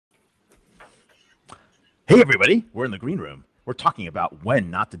Hey, everybody, we're in the green room. We're talking about when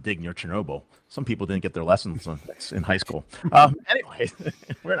not to dig near Chernobyl. Some people didn't get their lessons in high school. Anyway,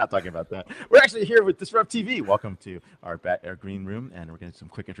 we're not talking about that. We're actually here with DisrupTV. Welcome to our green room, and we're going to do some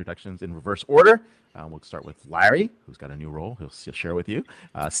quick introductions in reverse order. We'll start with Larry, who's got a new role. He'll share with you.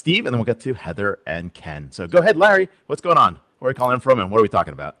 Steve, and then we'll get to Heather and Ken. So go ahead, Larry. What's going on? Where are you calling from, and what are we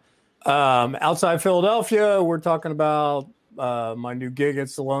talking about? Outside Philadelphia, we're talking about my new gig at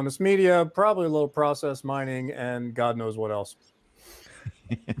Salonis Media, probably a little process mining, and God knows what else.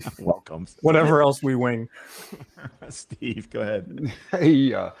 Welcome. Whatever else we wing. Steve, go ahead.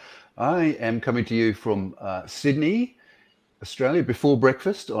 Hey, I am coming to you from Sydney, Australia, before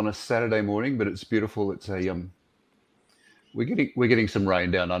breakfast on a Saturday morning, but it's beautiful. It's a we're getting some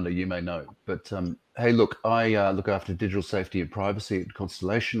rain down under, you may know. But hey, look, I look after digital safety and privacy at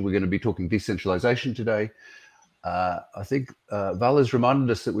Constellation. We're going to be talking decentralization today. I think Val has reminded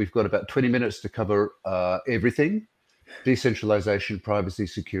us that we've got about 20 minutes to cover everything: decentralization, privacy,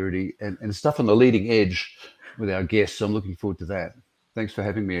 security, and stuff on the leading edge with our guests. So I'm looking forward to that. Thanks for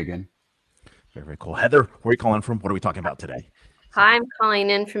having me again. Very, very cool. Heather, where are you calling from? What are we talking about today? Hi, I'm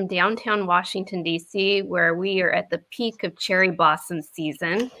calling in from downtown Washington, D.C., where we are at the peak of cherry blossom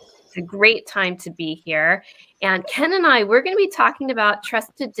season. It's a great time to be here. And Ken and I, we're going to be talking about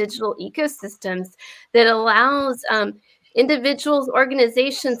trusted digital ecosystems that allows individuals,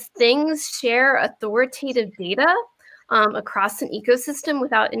 organizations, things share authoritative data across an ecosystem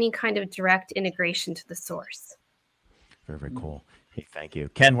without any kind of direct integration to the source. Very, very cool. Hey, thank you.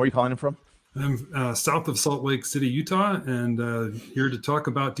 Ken, where are you calling in from? I'm south of Salt Lake City, Utah, and here to talk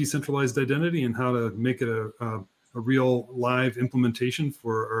about decentralized identity and how to make it a real live implementation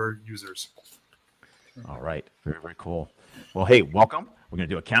for our users. All right. Very, very cool. Well, hey, welcome. We're going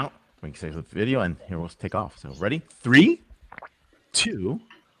to do a count. We can save the video, and here we'll take off. So ready? 3, 2,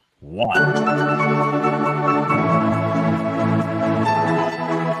 1.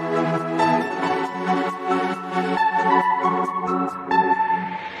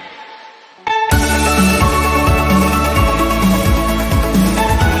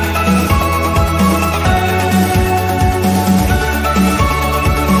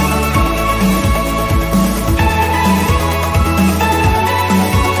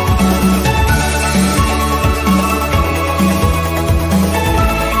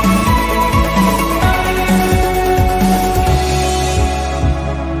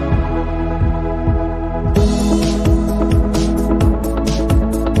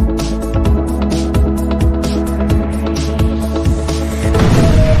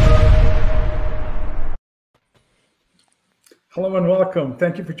 Hello and welcome.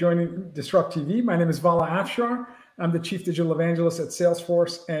 Thank you for joining DisrupTV. My name is Vala Afshar. I'm the Chief Digital Evangelist at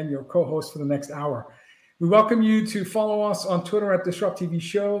Salesforce and your co-host for the next hour. We welcome you to follow us on Twitter at DisrupTV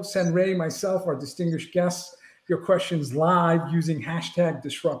Show. Send Ray, myself, our distinguished guests, your questions live using hashtag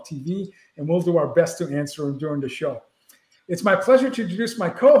DisrupTV, and we'll do our best to answer them during the show. It's my pleasure to introduce my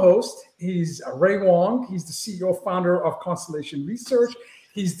co-host. He's Ray Wong. He's the CEO, founder of Constellation Research.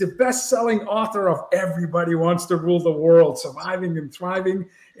 He's the best-selling author of Everybody Wants to Rule the World, Surviving and Thriving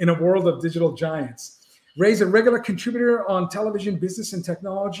in a World of Digital Giants. Ray's a regular contributor on television, business, and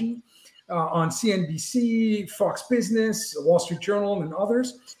technology on CNBC, Fox Business, Wall Street Journal, and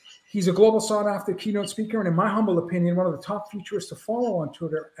others. He's a global sought-after keynote speaker, and in my humble opinion, one of the top futurists to follow on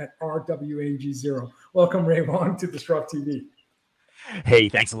Twitter at RWAG0. Welcome, Ray Wong, to DisrupTV. Hey,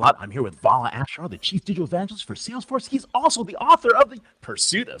 thanks a lot. I'm here with Vala Afshar, the Chief Digital Evangelist for Salesforce. He's also the author of The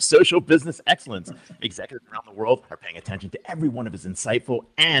Pursuit of Social Business Excellence. Executives around the world are paying attention to every one of his insightful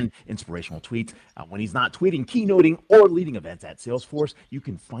and inspirational tweets. When he's not tweeting, keynoting, or leading events at Salesforce, you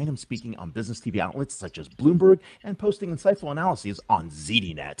can find him speaking on business TV outlets such as Bloomberg and posting insightful analyses on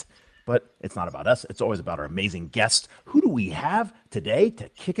ZDNet. But it's not about us. It's always about our amazing guests. Who do we have today to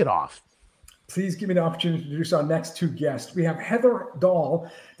kick it off? Please give me the opportunity to introduce our next two guests. We have Heather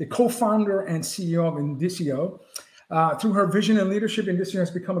Dahl, the co-founder and CEO of Indicio. Through her vision and leadership, Indicio has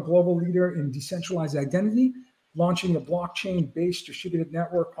become a global leader in decentralized identity, launching a blockchain-based distributed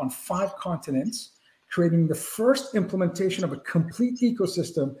network on 5 continents, creating the first implementation of a complete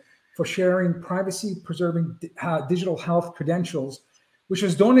ecosystem for sharing privacy-preserving digital health credentials, which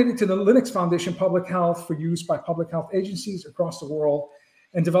was donated to the Linux Foundation Public Health for use by public health agencies across the world,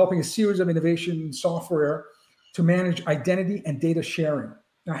 and developing a series of innovation software to manage identity and data sharing.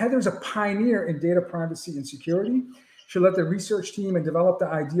 Now, Heather's a pioneer in data privacy and security. She led the research team and developed the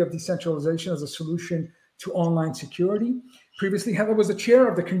idea of decentralization as a solution to online security. Previously, Heather was the chair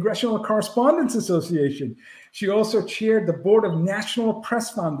of the Congressional Correspondents Association. She also chaired the board of National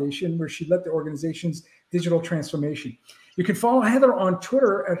Press Foundation, where she led the organization's digital transformation. You can follow Heather on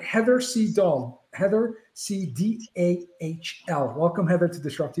Twitter at Heather C. Dahl, Heather C. D-A-H-L. Welcome, Heather, to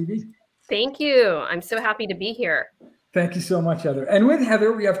Disrupt TV. Thank you. I'm so happy to be here. Thank you so much, Heather. And with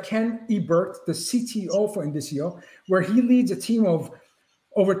Heather, we have Ken Ebert, the CTO for Indicio, where he leads a team of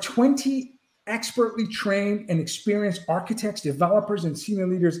over 20 expertly trained and experienced architects, developers, and senior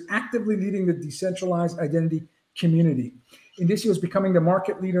leaders actively leading the decentralized identity community. Indicio is becoming the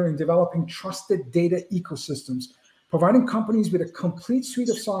market leader in developing trusted data ecosystems, providing companies with a complete suite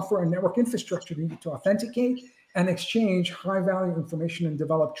of software and network infrastructure needed to authenticate and exchange high-value information and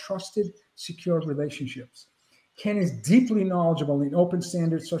develop trusted, secure relationships. Ken is deeply knowledgeable in open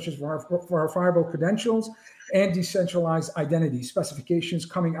standards such as verifiable credentials and decentralized identity specifications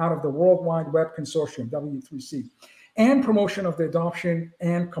coming out of the World Wide Web Consortium, W3C, and promotion of the adoption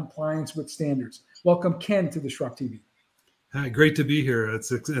and compliance with standards. Welcome, Ken, to Disrupt TV. Hi, great to be here.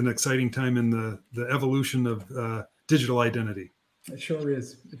 It's an exciting time in the evolution of digital identity. It sure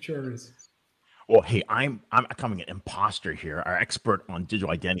is. It sure is. Well, hey, I'm becoming an imposter here. Our expert on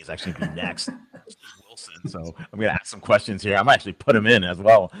digital identity is actually be next, Wilson. So I'm going to ask some questions here. I might actually put him in as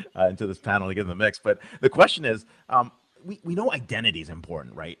well into this panel to get in the mix. But the question is, we know identity is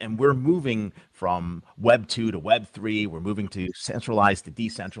important, right? And we're moving from Web 2 to Web 3. We're moving to centralized to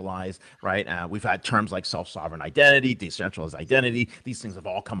decentralized, right? We've had terms like self-sovereign identity, decentralized identity. These things have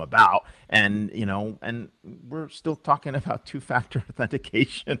all come about. And, you know, and we're still talking about two-factor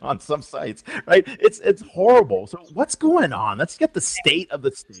authentication on some sites, right? It's horrible. So what's going on? Let's get the state of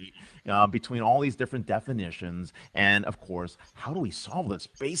the state between all these different definitions. And, of course, how do we solve this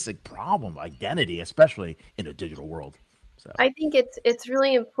basic problem of identity, especially in a digital world? So. I think it's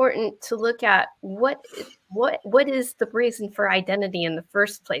really important to look at what is the reason for identity in the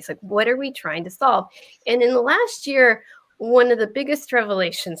first place? Like, what are we trying to solve? And in the last year, one of the biggest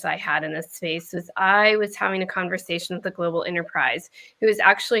revelations I had in this space was I was having a conversation with a global enterprise who was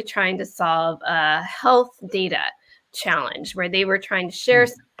actually trying to solve a health data challenge where they were trying to share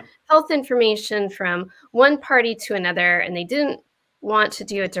health information from one party to another, and they didn't want to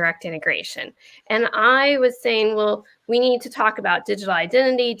do a direct integration. And I was saying, well, we need to talk about digital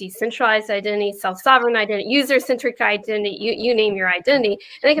identity, decentralized identity, self-sovereign identity, user-centric identity, you name your identity.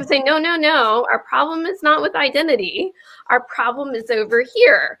 And they kept saying, no, our problem is not with identity. Our problem is over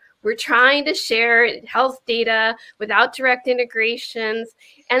here. We're trying to share health data without direct integrations.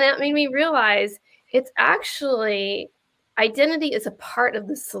 And that made me realize it's actually, identity is a part of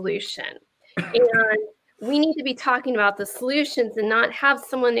the solution. And we need to be talking about the solutions and not have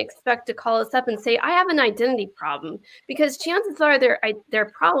someone expect to call us up and say, I have an identity problem, because chances are their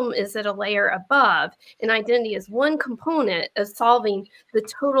problem is at a layer above, and identity is one component of solving the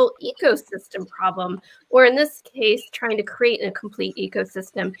total ecosystem problem, or in this case, trying to create a complete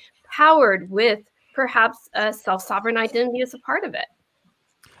ecosystem powered with perhaps a self-sovereign identity as a part of it.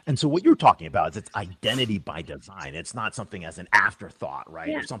 And so what you're talking about is it's identity by design. It's not something as an afterthought, right?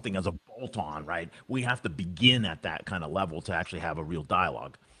 Yeah. Or something as a bolt-on, right? We have to begin at that kind of level to actually have a real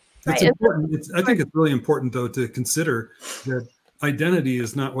dialogue. It's important. I think it's really important, though, to consider that identity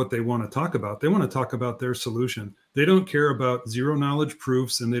is not what they want to talk about. They want to talk about their solution. They don't care about zero knowledge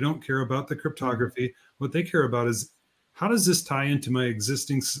proofs, and they don't care about the cryptography. What they care about is, how does this tie into my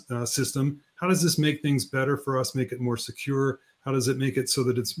existing system? How does this make things better for us, make it more secure? How does it make it so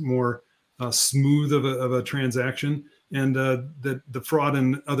that it's more smooth of a transaction, and that the fraud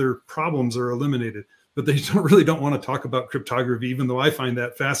and other problems are eliminated? But they really don't want to talk about cryptography, even though I find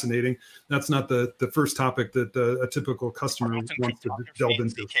that fascinating. That's not the first topic that a typical customer wants to delve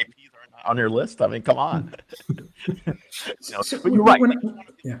into. CKPs are not on your list. I mean, come on. But you're right.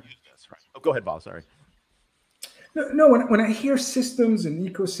 Yeah. Oh, go ahead, Bob. Sorry. No, when I hear systems and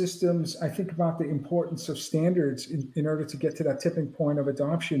ecosystems, I think about the importance of standards in order to get to that tipping point of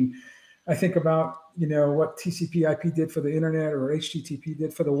adoption. I think about, what TCP/IP did for the internet or HTTP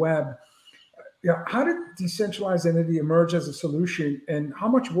did for the web. How did decentralized identity emerge as a solution, and how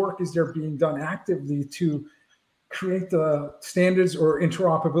much work is there being done actively to create the standards or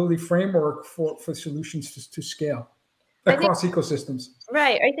interoperability framework for solutions to scale across ecosystems?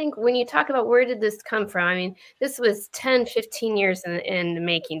 Right. I think when you talk about where did this come from, I mean, this was 10, 15 years in the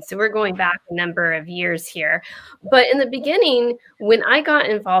making. So we're going back a number of years here. But in the beginning, when I got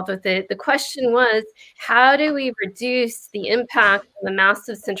involved with it, the question was, how do we reduce the impact of the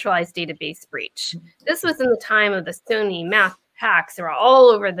massive centralized database breach? This was in the time of the Sony math hacks. They were all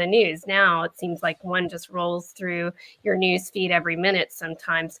over the news. Now it seems like one just rolls through your news feed every minute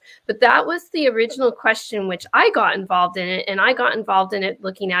sometimes. But that was the original question which I got involved in it, and I got involved in it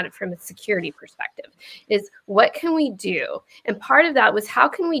looking at it from a security perspective, is what can we do? And part of that was, how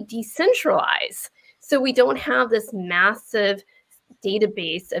can we decentralize So we don't have this massive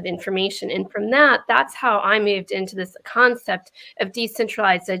database of information. And from that, that's how I moved into this concept of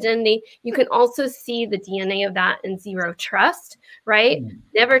decentralized identity. You can also see the DNA of that in zero trust, right?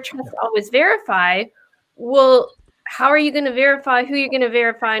 Never trust, always verify. Well, how are you going to verify who you're going to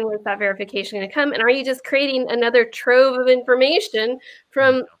verify, and where's that verification going to come? And are you just creating another trove of information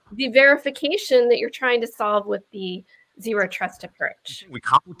from the verification that you're trying to solve with the zero trust approach? We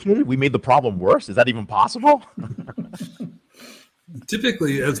complicated. We made the problem worse. Is that even possible?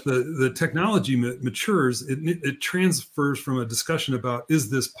 Typically, as the technology matures, it transfers from a discussion about, is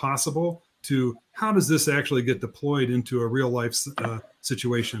this possible, to how does this actually get deployed into a real life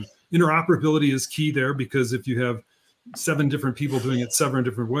situation. Interoperability is key there, because if you have 7 different people doing it 7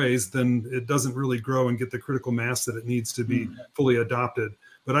 different ways, then it doesn't really grow and get the critical mass that it needs to be fully adopted.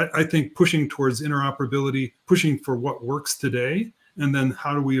 But I think pushing towards interoperability, pushing for what works today, and then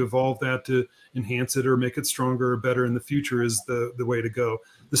how do we evolve that to enhance it or make it stronger or better in the future, is the way to go.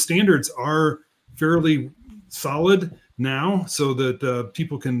 The standards are fairly solid now, so that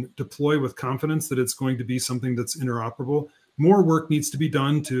people can deploy with confidence that it's going to be something that's interoperable. More work needs to be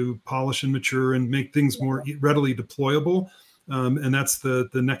done to polish and mature and make things more readily deployable. And that's the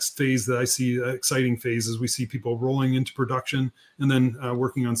next phase that I see, exciting phase, as we see people rolling into production and then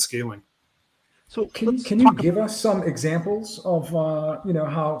working on scaling. So can you give us some examples of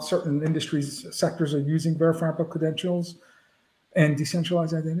how certain industries, sectors are using verifiable credentials and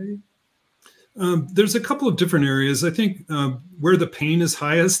decentralized identity? There's a couple of different areas. I think where the pain is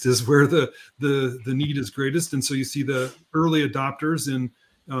highest is where the need is greatest. And so you see the early adopters in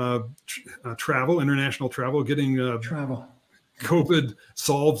travel, international travel, getting COVID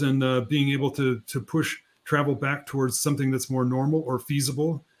solved, and being able to push travel back towards something that's more normal or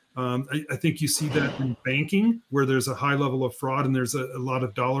feasible. I think you see that in banking, where there's a high level of fraud and there's a lot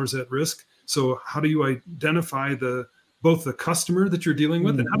of dollars at risk. So how do you identify both the customer that you're dealing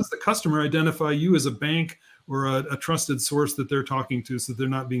with, and how does the customer identify you as a bank or a trusted source that they're talking to, so they're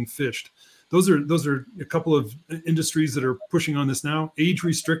not being phished? Those are a couple of industries that are pushing on this now.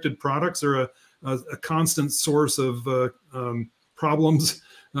 Age-restricted products are a constant source of problems,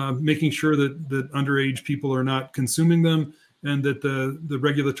 making sure that underage people are not consuming them, and that the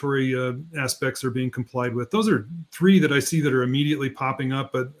regulatory aspects are being complied with. Those are 3 that I see that are immediately popping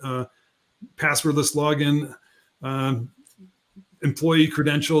up, but passwordless login, employee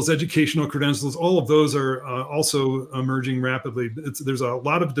credentials, educational credentials, all of those are also emerging rapidly. There's a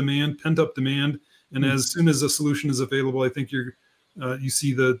lot of demand, pent-up demand, and as soon as a solution is available, I think you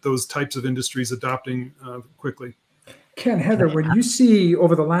see those types of industries adopting quickly. Ken, Heather, when you see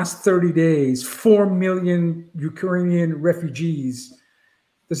over the last 30 days, 4 million Ukrainian refugees,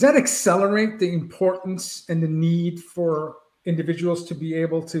 does that accelerate the importance and the need for individuals to be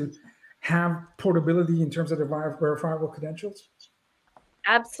able to have portability in terms of their verifiable credentials?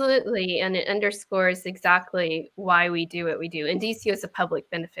 Absolutely. And it underscores exactly why we do what we do. And DCO is a public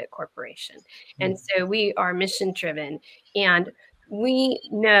benefit corporation. And so we are mission driven. And we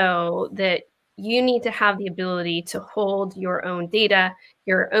know that you need to have the ability to hold your own data,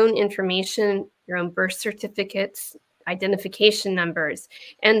 your own information, your own birth certificates, identification numbers.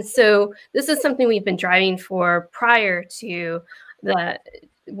 And so this is something we've been driving for prior to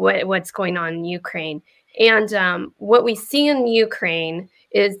what's going on in Ukraine. And what we see in Ukraine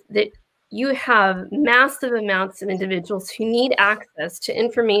is that you have massive amounts of individuals who need access to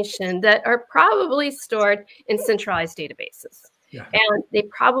information that are probably stored in centralized databases. Yeah. And they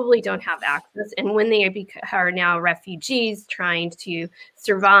probably don't have access. And when they are now refugees trying to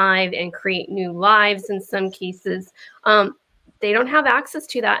survive and create new lives in some cases, they don't have access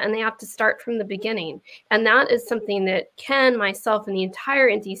to that, and they have to start from the beginning. And that is something that Ken, myself, and the entire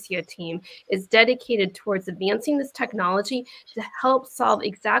NDCO team is dedicated towards advancing this technology to help solve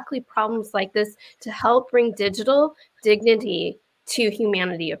exactly problems like this, to help bring digital dignity to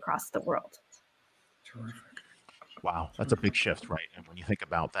humanity across the world. Terrific. Wow, that's a big shift, right? And when you think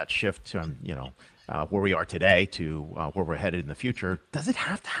about that shift from, where we are today to where we're headed in the future, does it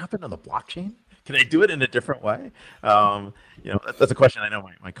have to happen on the blockchain? Can I do it in a different way? That's a question I know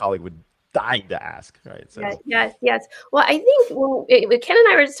my colleague would dying to ask, right? So. Yes. Well, I think Ken and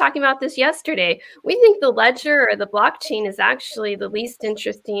I were just talking about this yesterday. We think the ledger or the blockchain is actually the least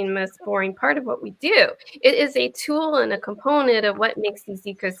interesting, most boring part of what we do. It is a tool and a component of what makes these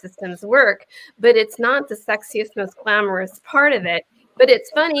ecosystems work, but it's not the sexiest, most glamorous part of it. But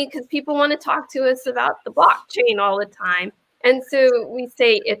it's funny because people want to talk to us about the blockchain all the time. And so we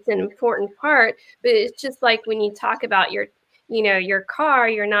say it's an important part, but it's just like when you talk about your your car,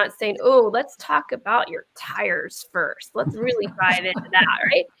 you're not saying, oh, let's talk about your tires first. Let's really dive into that,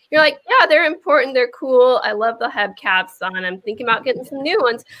 right? You're like, yeah, they're important. They're cool. I love the hubcaps on. I'm thinking about getting some new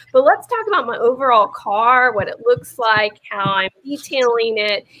ones. But let's talk about my overall car, what it looks like, how I'm detailing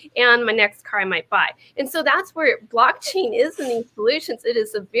it, and my next car I might buy. And so that's where blockchain is in these solutions. It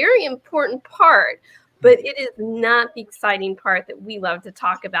is a very important part, but it is not the exciting part that we love to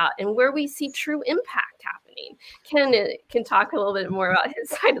talk about and where we see true impact happening. Ken can talk a little bit more about his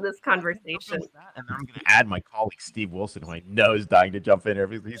side of this conversation. And then I'm going to add my colleague Steve Wilson, who I know is dying to jump in here.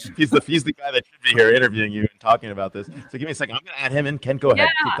 He's the guy that should be here interviewing you and talking about this. So give me a second. I'm going to add him in. Ken, go ahead.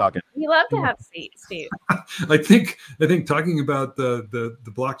 Keep talking. We love to have Steve. I think talking about the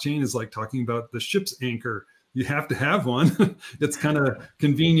blockchain is like talking about the ship's anchor. You have to have one. It's kind of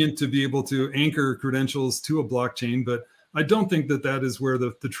convenient to be able to anchor credentials to a blockchain, but I don't think that is where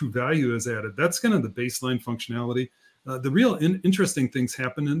the true value is added. That's kind of the baseline functionality. The real interesting things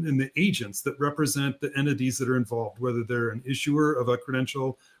happen in the agents that represent the entities that are involved, whether they're an issuer of a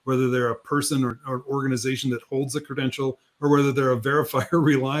credential, whether they're a person or organization that holds a credential, or whether they're a verifier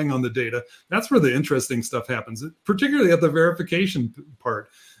relying on the data. That's where the interesting stuff happens, particularly at the verification part.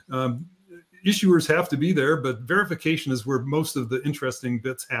 Issuers have to be there, but verification is where most of the interesting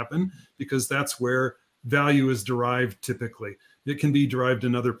bits happen, because that's where value is derived typically. It can be derived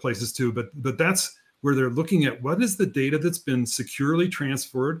in other places too, but that's where they're looking at what is the data that's been securely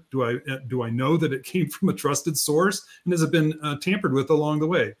transferred. Do I know that it came from a trusted source, and has it been tampered with along the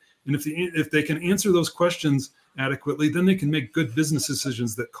way? And if they can answer those questions adequately, then they can make good business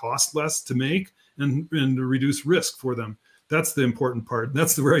decisions that cost less to make and reduce risk for them. That's the important part.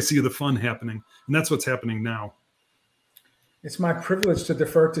 That's where I see the fun happening. And that's what's happening now. It's my privilege to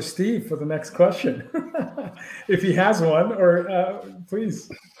defer to Steve for the next question. If he has one, or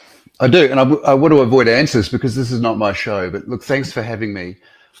please. I do. And I want to avoid answers because this is not my show. But look, thanks for having me.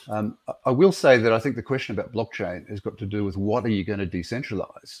 I will say that I think the question about blockchain has got to do with what are you going to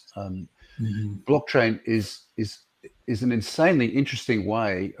decentralize? Blockchain is an insanely interesting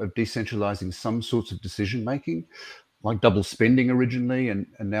way of decentralizing some sorts of decision making, like double spending originally, and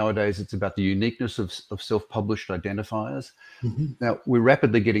nowadays it's about the uniqueness of self-published identifiers. Now, we're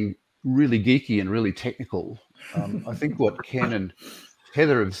rapidly getting really geeky and really technical. I think what Ken and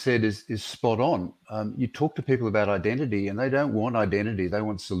Heather have said is spot on. You talk to people about identity and they don't want identity. They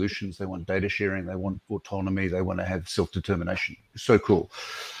want solutions. They want data sharing. They want autonomy. They want to have self-determination. So cool.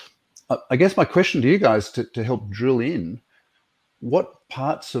 I guess my question to you guys to help drill in, what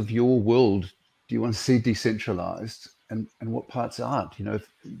parts of your world do you want to see decentralized, and what parts aren't?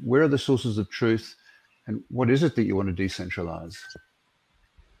 Where are the sources of truth, and what is it that you want to decentralize?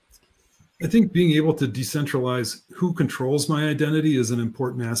 I think being able to decentralize who controls my identity is an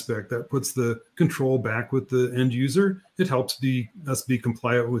important aspect. That puts the control back with the end user. It helps us be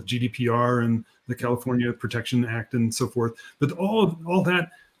compliant with GDPR and the California Protection Act and so forth. But all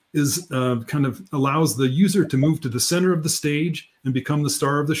that is kind of allows the user to move to the center of the stage and become the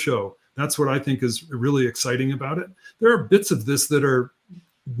star of the show. That's what I think is really exciting about it. There are bits of this that are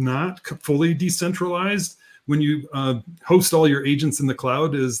not fully decentralized. When you host all your agents in the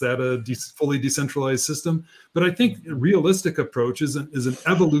cloud, is that a fully decentralized system? But I think a realistic approach is an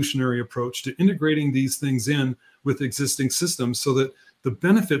evolutionary approach to integrating these things in with existing systems so that the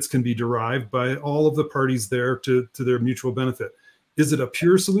benefits can be derived by all of the parties there to their mutual benefit. Is it a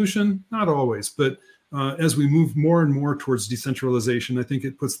pure solution? Not always, but as we move more and more towards decentralization, I think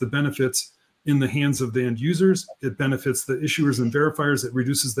it puts the benefits in the hands of the end users. It benefits the issuers and verifiers. It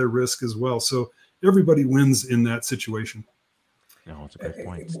reduces their risk as well. So everybody wins in that situation. No, that's a great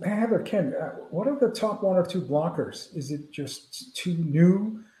point. Heather, Ken, what are the top one or two blockers? Is it just too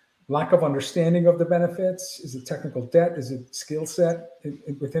new, lack of understanding of the benefits? Is it technical debt? Is it skill set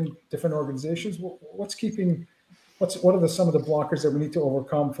within different organizations? What are some of the blockers that we need to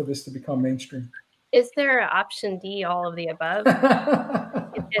overcome for this to become mainstream? Is there an option D, all of the above?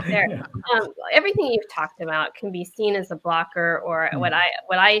 Everything you've talked about can be seen as a blocker, or what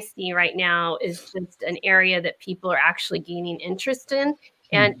I see right now is just an area that people are actually gaining interest in.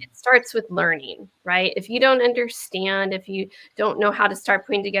 And it starts with learning, right? If you don't understand, if you don't know how to start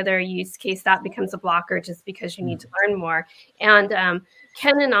putting together a use case, that becomes a blocker just because you need to learn more. And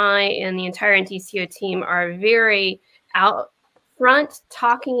Ken and I and the entire NDCO team are very out front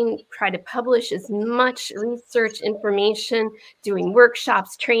talking, try to publish as much research information, doing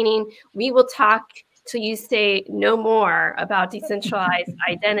workshops, training. We will talk till you say no more about decentralized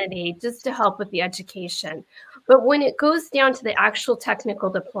identity, just to help with the education. But when it goes down to the actual technical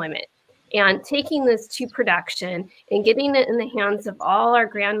deployment and taking this to production and getting it in the hands of all our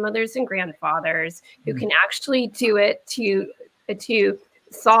grandmothers and grandfathers who can actually do it to to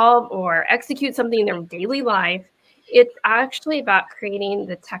solve or execute something in their daily life. It's actually about creating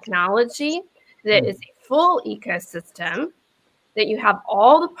the technology that is a full ecosystem, that you have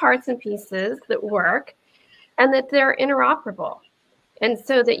all the parts and pieces that work, and that they're interoperable. And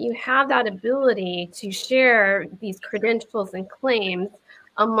so that you have that ability to share these credentials and claims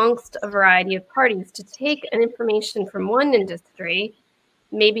amongst a variety of parties to take an information from one industry,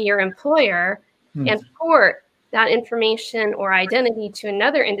 maybe your employer, and port that information or identity to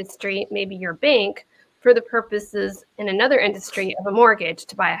another industry, maybe your bank, for the purposes in another industry of a mortgage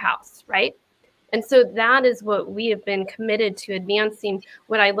to buy a house, right? And so that is what we have been committed to advancing.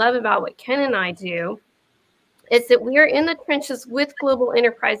 What I love about what Ken and I do is that we are in the trenches with global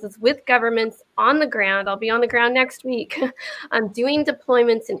enterprises, with governments on the ground. I'll be on the ground next week. I'm doing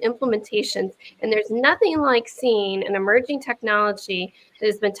deployments and implementations. And there's nothing like seeing an emerging technology that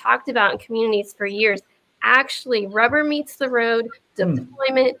has been talked about in communities for years, actually rubber meets the road,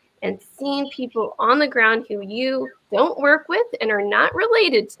 deployment, and seeing people on the ground who you don't work with and are not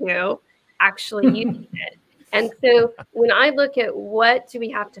related to actually using it. And so when I look at what do we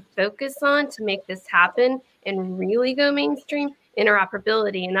have to focus on to make this happen and really go mainstream,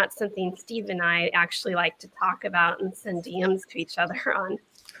 interoperability. And that's something Steve and I actually like to talk about and send DMs to each other on.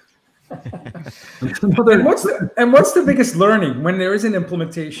 and what's the biggest learning when there is an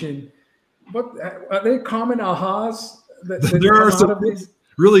implementation? What are there common ahas that there are some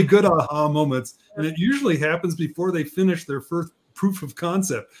really good aha moments, and it usually happens before they finish their first proof of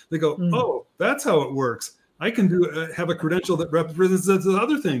concept. They go, oh, that's how it works. I can have a credential that represents the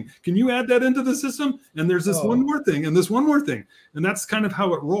other thing. Can you add that into the system? And there's this one more thing and this one more thing. And that's kind of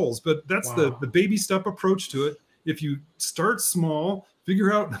how it rolls. But that's the baby step approach to it. If you start small,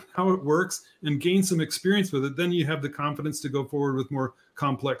 figure out how it works, and gain some experience with it, then you have the confidence to go forward with more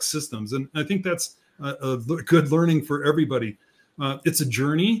complex systems. And I think that's a good learning for everybody. It's a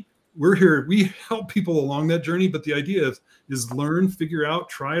journey. We're here. We help people along that journey, but the idea is learn, figure out,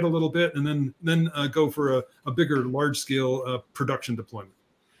 try it a little bit, and then go for a bigger, large-scale production deployment.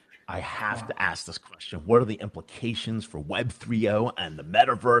 I have to ask this question. What are the implications for Web 3.0 and the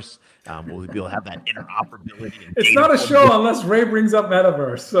metaverse? Will we be able to have that interoperability? And it's not a show unless Ray brings up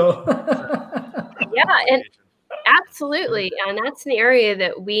metaverse. So yeah, and absolutely. And that's an area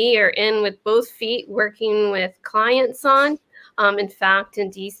that we are in with both feet, working with clients on. In fact,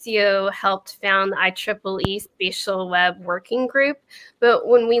 DCO helped found the IEEE Spatial Web Working Group. But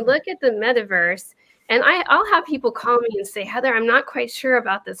when we look at the metaverse, and I'll have people call me and say, Heather, I'm not quite sure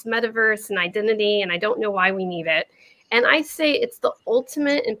about this metaverse and identity, and I don't know why we need it. And I say it's the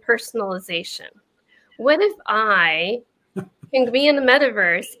ultimate in personalization. What if I can be in the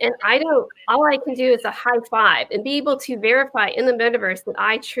metaverse and all I can do is a high five and be able to verify in the metaverse that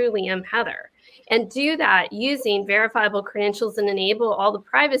I truly am Heather? And do that using verifiable credentials and enable all the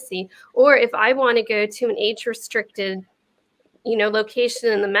privacy. Or if I want to go to an age-restricted,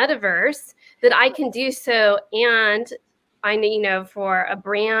 location in the metaverse, that I can do so. And I for a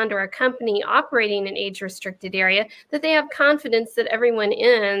brand or a company operating an age-restricted area, that they have confidence that everyone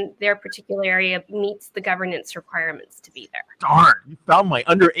in their particular area meets the governance requirements to be there. Darn, you found my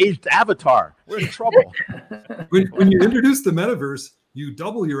underaged avatar. We're in trouble. When you introduce the metaverse, you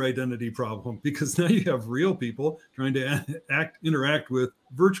double your identity problem, because now you have real people trying to interact with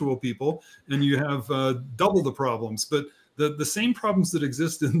virtual people, and you have double the problems. But the same problems that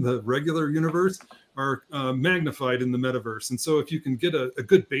exist in the regular universe are magnified in the metaverse. And so if you can get a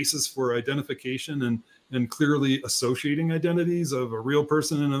good basis for identification and clearly associating identities of a real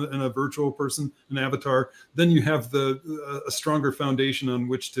person and a virtual person, an avatar, then you have a stronger foundation on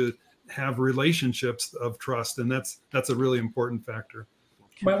which to have relationships of trust, and that's a really important factor.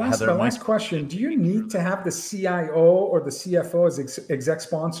 My last question: do you need to have the CIO or the CFO as exec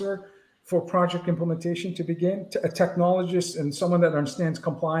sponsor for project implementation to begin? A technologist and someone that understands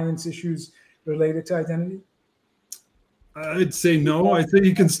compliance issues related to identity? I'd say no. I think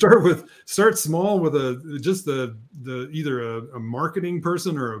you can start small with either a marketing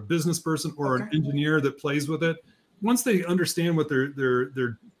person or a business person or an engineer that plays with it. Once they understand what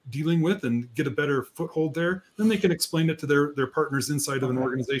they're dealing with and get a better foothold there, then they can explain it to their partners inside of an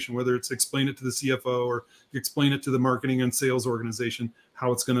organization, whether it's explain it to the CFO or explain it to the marketing and sales organization,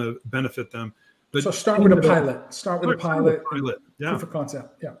 how it's going to benefit them. But so start with a pilot. Start with a pilot. Yeah. Proof of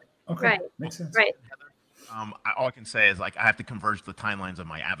concept. Yeah. Okay. Right. Makes sense. Right. All I can say is like I have to converge the timelines of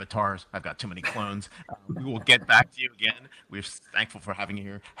my avatars. I've got too many clones. We will get back to you again. We're thankful for having you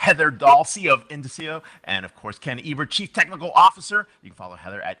here. Heather Dahl, CEO of Indicio, and of course Ken Ebert, Chief Technical Officer. You can follow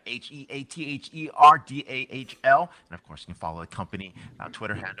Heather at HeatherDahl, and of course you can follow the company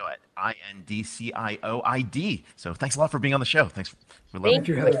Twitter handle at INDCIOID. So thanks a lot for being on the show. Thanks for Thank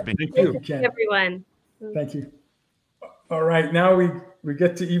you, Heather. Thank you. Ken. everyone. Thank you. All right, now we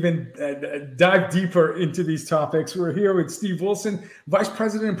get to even dive deeper into these topics. We're here with Steve Wilson, Vice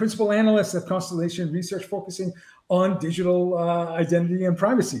President and Principal Analyst at Constellation Research, focusing on digital identity and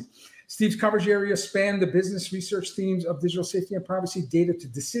privacy. Steve's coverage areas span the business research themes of digital safety and privacy, data to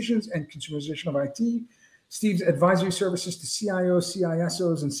decisions, and consumerization of IT. Steve's advisory services to CIOs,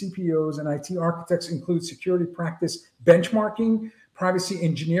 CISOs, and CPOs and IT architects include security practice benchmarking, privacy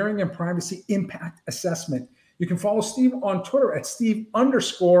engineering, and privacy impact assessment. You can follow Steve on Twitter at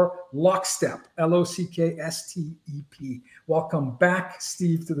Steve_Lockstep, LOCKSTEP. Welcome back,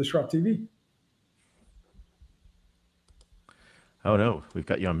 Steve, to DisrupTV. Oh no, we've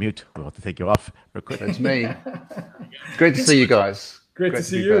got you on mute. We'll have to take you off real quick. That's me. It's great to see you guys. Great to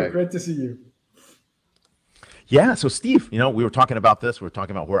see you. Back. Great to see you. Yeah, so Steve, we were talking about this. We were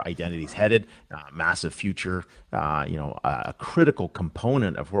talking about where identity is headed, massive future, a critical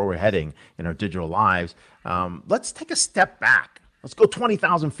component of where we're heading in our digital lives. Let's take a step back. Let's go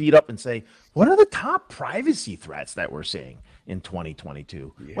 20,000 feet up and say, what are the top privacy threats that we're seeing in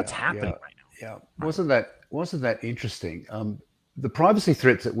 2022? What's happening right now? Yeah, wasn't that interesting? The privacy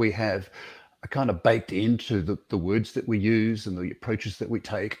threats that we have are kind of baked into the words that we use and the approaches that we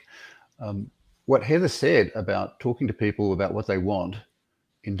take. What Heather said about talking to people about what they want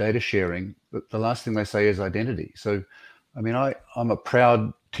in data sharing, the last thing they say is identity. So, I mean, I'm a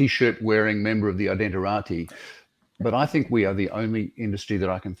proud T-shirt wearing member of the Identirati, but I think we are the only industry that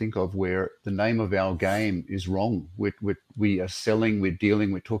I can think of where the name of our game is wrong. We are selling, we're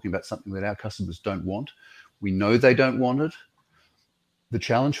dealing, we're talking about something that our customers don't want. We know they don't want it. The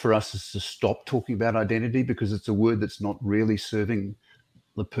challenge for us is to stop talking about identity because it's a word that's not really serving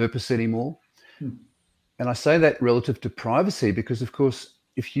the purpose anymore. And I say that relative to privacy because, of course,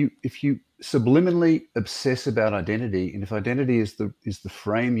 if you subliminally obsess about identity, and if identity is the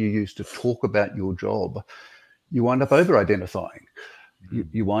frame you use to talk about your job, you wind up over-identifying.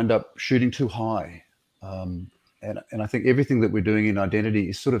 You wind up shooting too high. And I think everything that we're doing in identity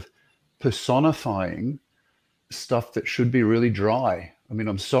is sort of personifying stuff that should be really dry. I mean,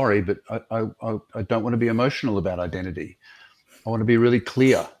 I'm sorry, but I don't want to be emotional about identity. I want to be really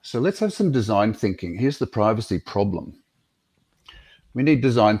clear. So let's have some design thinking. Here's the privacy problem. We need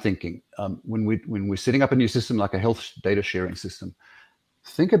design thinking. When we're setting up a new system like a health data sharing system,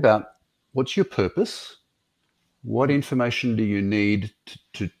 think about what's your purpose? What information do you need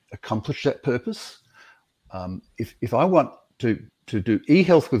to accomplish that purpose? If I want to do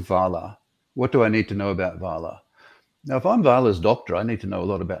e-health with Vala, what do I need to know about Vala? Now, if I'm Vala's doctor, I need to know a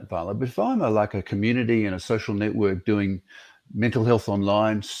lot about Vala. But if I'm like a community and a social network doing mental health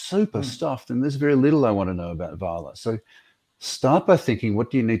online, super stuff, then there's very little I want to know about Vala. So start by thinking,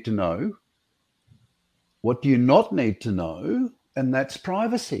 what do you need to know? What do you not need to know? And that's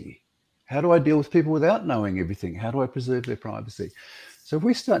privacy. How do I deal with people without knowing everything? How do I preserve their privacy? So if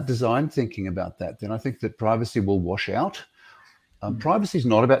we start design thinking about that, then I think that privacy will wash out. Privacy is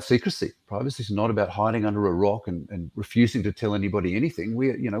not about secrecy. Privacy is not about hiding under a rock and refusing to tell anybody anything.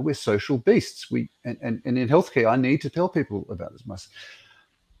 We're social beasts. And in healthcare, I need to tell people about this.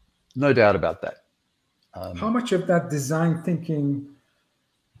 No doubt about that. How much of that design thinking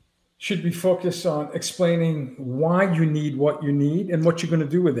should be focused on explaining why you need what you need and what you're going to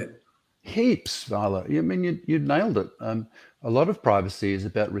do with it? Heaps, Vala. I mean, you nailed it. A lot of privacy is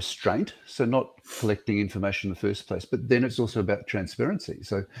about restraint, so not collecting information in the first place, but then it's also about transparency.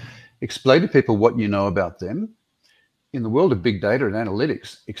 So explain to people what you know about them. In the world of big data and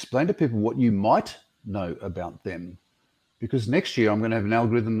analytics, explain to people what you might know about them. Because next year I'm going to have an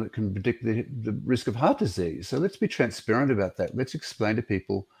algorithm that can predict the risk of heart disease. So let's be transparent about that. Let's explain to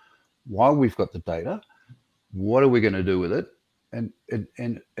people why we've got the data, what are we going to do with it, and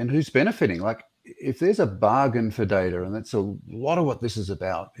who's benefiting. Like, if there's a bargain for data, and that's a lot of what this is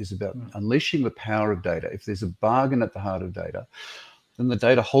about unleashing the power of data. If there's a bargain at the heart of data, then the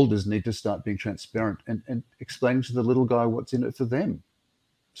data holders need to start being transparent and explaining to the little guy what's in it for them.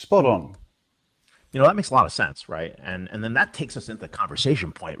 Spot on. That makes a lot of sense, right? And then that takes us into the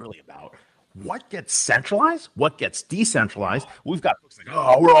conversation point really about what gets centralized, what gets decentralized. We've got folks like,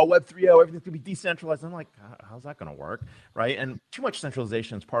 oh, we're all Web 3.0, everything's going to be decentralized. I'm like, how's that going to work, right? And too much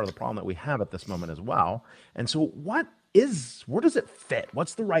centralization is part of the problem that we have at this moment as well. And so where does it fit?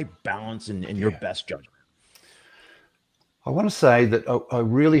 What's the right balance in your best judgment? I want to say that I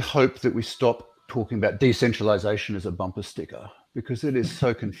really hope that we stop talking about decentralization as a bumper sticker, because it is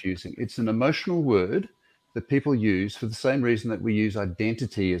so confusing. It's an emotional word that people use for the same reason that we use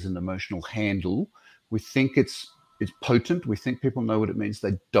identity as an emotional handle. We think it's potent. We think people know what it means.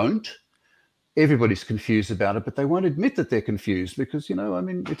 They don't. Everybody's confused about it, but they won't admit that they're confused because, you know, I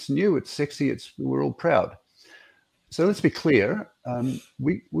mean, it's new, it's sexy, we're all proud. So let's be clear.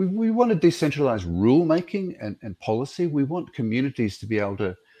 We want to decentralize rule making and policy. We want communities to be able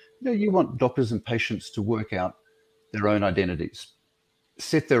to, you know, you want doctors and patients to work out their own identities,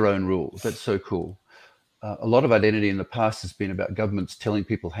 set their own rules. That's so cool. A lot of identity in the past has been about governments telling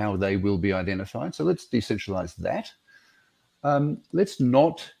people how they will be identified. So let's decentralize that. Let's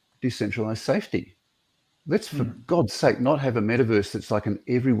not decentralize safety. Let's, for God's sake, not have a metaverse that's like an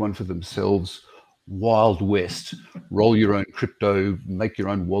everyone for themselves Wild West. Roll your own crypto, make your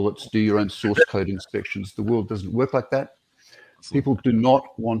own wallets, do your own source code inspections. The world doesn't work like that. People do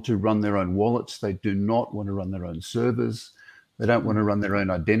not want to run their own wallets. They do not want to run their own servers. They don't want to run their own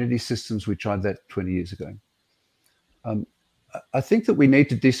identity systems. We tried that 20 years ago. I think that we need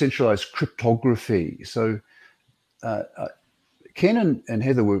to decentralize cryptography. So Ken and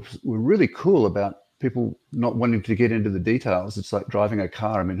Heather were really cool about people not wanting to get into the details. It's like driving a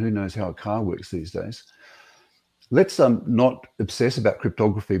car. I mean, who knows how a car works these days? Let's not obsess about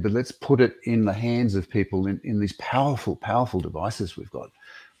cryptography, but let's put it in the hands of people in these powerful, powerful devices we've got.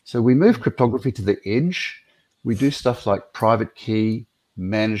 So we move cryptography to the edge. We do stuff like private key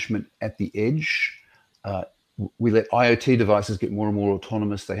management at the edge. We let IoT devices get more and more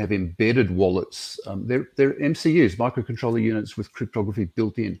autonomous. They have embedded wallets. They're MCUs, microcontroller units with cryptography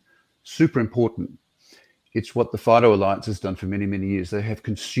built in. Super important. It's what the FIDO Alliance has done for many, many years. They have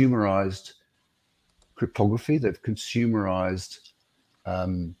consumerized cryptography. They've consumerized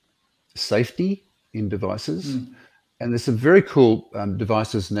safety in devices. And there's some very cool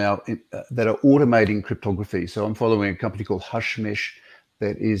devices now that are automating cryptography. So I'm following a company called HushMesh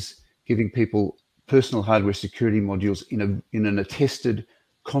that is giving people personal hardware security modules in an attested,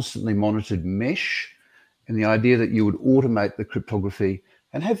 constantly monitored mesh. And the idea that you would automate the cryptography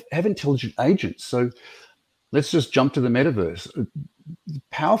and have intelligent agents. So let's just jump to the metaverse. The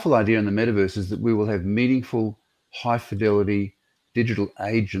powerful idea in the metaverse is that we will have meaningful, high fidelity digital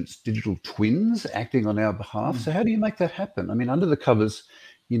agents, digital twins acting on our behalf. So how do you make that happen? I mean, under the covers,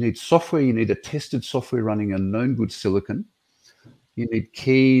 you need software, you need a tested software running on known good silicon. You need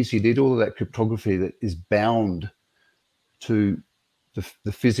keys, you need all of that cryptography that is bound to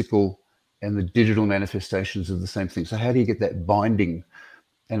the physical and the digital manifestations of the same thing. So how do you get that binding?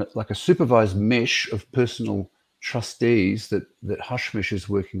 And it's like a supervised mesh of personal trustees that HushMesh is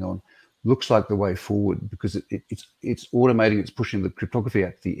working on looks like the way forward, because it's automating, it's pushing the cryptography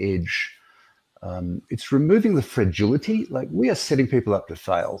at the edge. It's removing the fragility. Like, we are setting people up to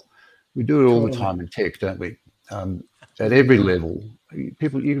fail. We do it all the time in tech, don't we? At every level.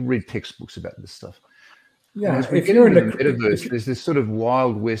 People, you can read textbooks about this stuff. Yeah, if you're in the metaverse, there's this sort of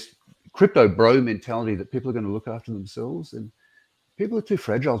Wild West crypto bro mentality that people are going to look after themselves, and people are too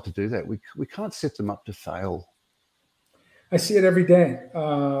fragile to do that. We can't set them up to fail. I see it every day,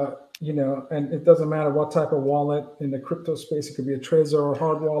 you know, and it doesn't matter what type of wallet in the crypto space. It could be a Trezor or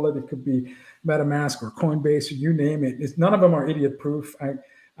hard wallet. It could be MetaMask or Coinbase, or you name it. None of them are idiot proof.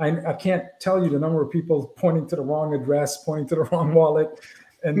 I can't tell you the number of people pointing to the wrong address, pointing to the wrong wallet,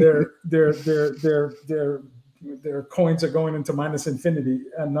 and their coins are going into minus infinity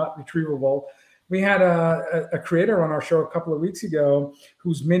and not retrievable. We had a creator on our show a couple of weeks ago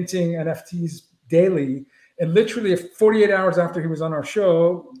who's minting NFTs daily. And literally 48 hours after he was on our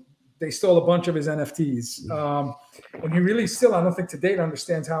show, they stole a bunch of his NFTs. And he really still, I don't think to date,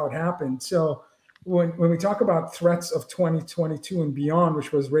 understands how it happened. So when we talk about threats of 2022 and beyond,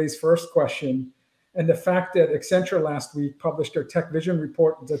 which was Ray's first question, and the fact that Accenture last week published their Tech Vision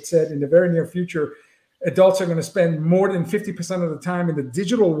report that said in the very near future, adults are going to spend more than 50% of the time in the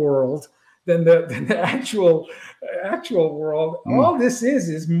digital world than the actual world. All this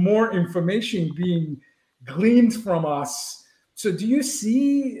is more information being gleaned from us. So do you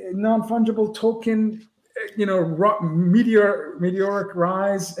see non-fungible token, you know, meteoric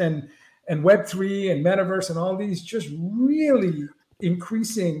rise and Web3 and metaverse and all these just really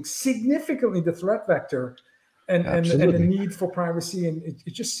increasing significantly the threat vector and the need for privacy? And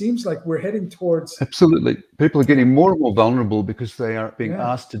it just seems like we're heading towards... Absolutely. People are getting more and more vulnerable because they are being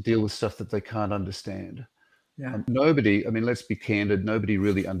asked to deal with stuff that they can't understand. Nobody, I mean, let's be candid, nobody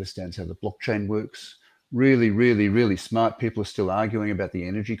really understands how the blockchain works. Really, really, really smart people are still arguing about the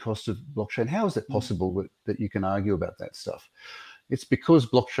energy cost of blockchain. How is it possible that you can argue about that stuff? It's because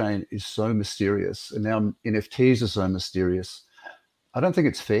blockchain is so mysterious, and now NFTs are so mysterious. I don't think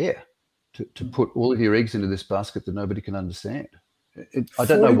it's fair to put all of your eggs into this basket that nobody can understand. I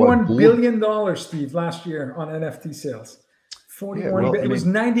don't know what $41 billion, Steve, last year on NFT sales. 41. well, It was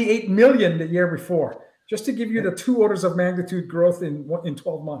 98 million the year before. Just to give you the 2 orders of magnitude growth in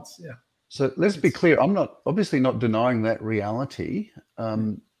 12 months. Yeah. So let's be clear. I'm obviously not denying that reality,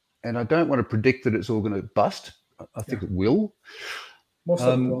 and I don't want to predict that it's all going to bust. I think it will. Most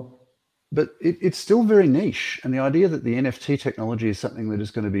of it will. But it's still very niche. And the idea that the NFT technology is something that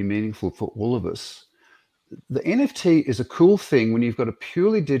is going to be meaningful for all of us. The NFT is a cool thing when you've got a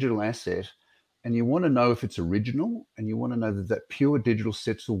purely digital asset and you want to know if it's original, and you want to know that that pure digital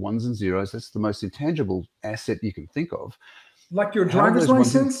sets of ones and zeros, that's the most intangible asset you can think of. Like your driver's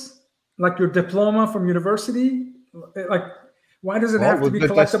license, like your diploma from university. Like, why does it have to be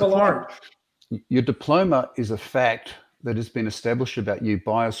collectible art? Your diploma is a fact that has been established about you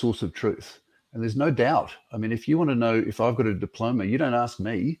by a source of truth. And there's no doubt. I mean, if you want to know if I've got a diploma, you don't ask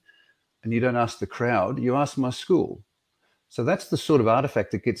me and you don't ask the crowd, you ask my school. So that's the sort of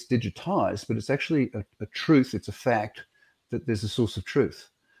artifact that gets digitized, but it's actually a truth. It's a fact that there's a source of truth.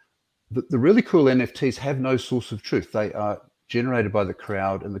 The really cool NFTs have no source of truth. They are generated by the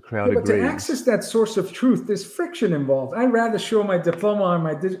crowd, and the crowd agrees. But to access that source of truth, there's friction involved. I'd rather show my diploma on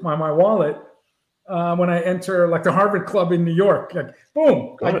my wallet when I enter, like, the Harvard Club in New York. Like,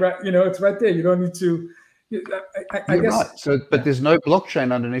 boom, it's right there. You don't need to. I guess. Right. So, but there's no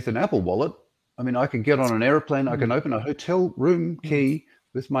blockchain underneath an Apple Wallet. I mean, I can get on an airplane. I can open a hotel room key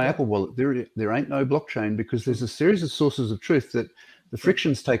with my Apple Wallet. There ain't no blockchain, because there's a series of sources of truth that the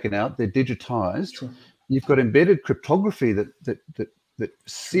friction's taken out. They're digitized. True. You've got embedded cryptography that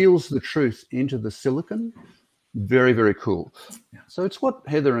seals the truth into the silicon. Very, very cool. So it's what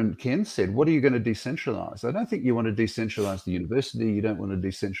Heather and Ken said. What are you going to decentralize? I don't think you want to decentralize the university. You don't want to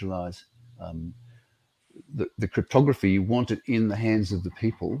decentralize the cryptography. You want it in the hands of the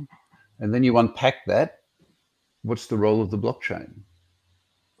people. And then you unpack that. What's the role of the blockchain?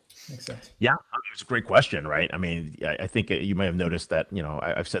 Makes sense. Yeah, it's a great question, right? I mean, I think you may have noticed that,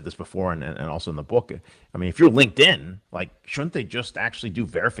 I've said this before and also in the book. I mean, if you're LinkedIn, like, shouldn't they just actually do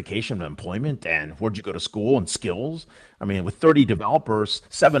verification of employment and where'd you go to school and skills? I mean, with 30 developers,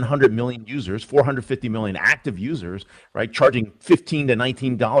 700 million users, 450 million active users, right, charging $15 to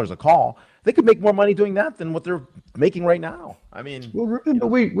 $19 a call, they could make more money doing that than what they're making right now. I mean, well, remember,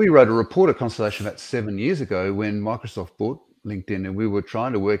 we wrote a report at Constellation about 7 years ago when Microsoft bought LinkedIn, and we were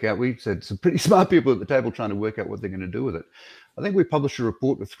trying to work out, we said some pretty smart people at the table trying to work out what they're going to do with it. I think we published a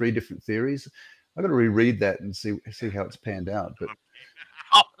report with 3 different theories. I've got to reread that and see how it's panned out. But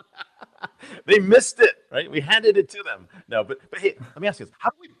they missed it, right? We handed it to them. No, but hey, let me ask you this. How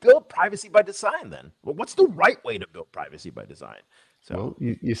do we build privacy by design then? Well, what's the right way to build privacy by design? So, well,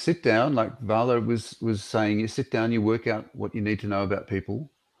 you sit down, like Vala was saying, you sit down, you work out what you need to know about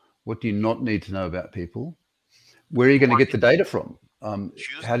people. What do you not need to know about people? Where are you going to get the data from?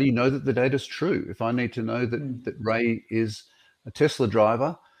 How do you know that the data is true? If I need to know that Ray is a Tesla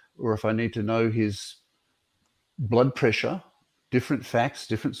driver, or if I need to know his blood pressure, different facts,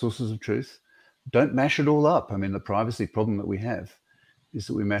 different sources of truth, don't mash it all up. I mean, the privacy problem that we have is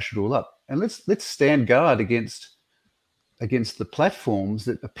that we mash it all up. And let's stand guard against the platforms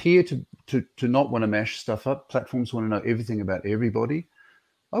that appear to not want to mash stuff up. Platforms want to know everything about everybody.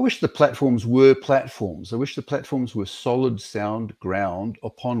 I wish the platforms were platforms. I wish the platforms were solid, sound ground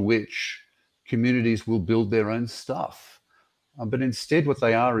upon which communities will build their own stuff. But instead, what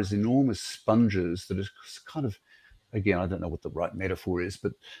they are is enormous sponges that is kind of, again, I don't know what the right metaphor is,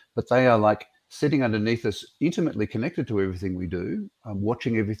 but they are like sitting underneath us, intimately connected to everything we do,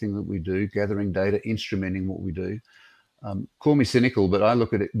 watching everything that we do, gathering data, instrumenting what we do. Call me cynical, but I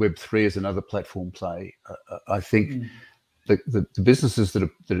look at it, Web3 as another platform play. I think the businesses that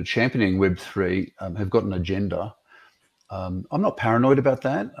are championing Web3 have got an agenda. I'm not paranoid about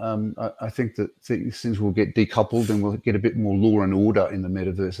that. I think that these things will get decoupled and we'll get a bit more law and order in the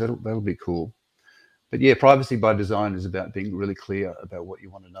metaverse. That'll be cool. But yeah, privacy by design is about being really clear about what you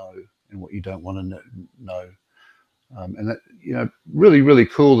want to know and what you don't want to know. And that, really, really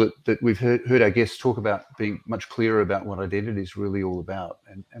cool that we've heard our guests talk about being much clearer about what identity is really all about.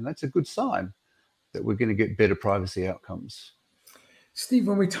 And that's a good sign that we're going to get better privacy outcomes. Steve,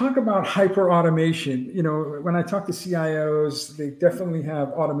 when we talk about hyper automation, when I talk to CIOs, they definitely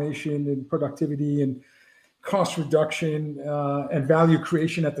have automation and productivity and cost reduction and value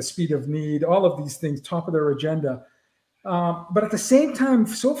creation at the speed of need, all of these things top of their agenda. But at the same time,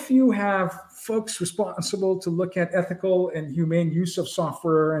 so few have folks responsible to look at ethical and humane use of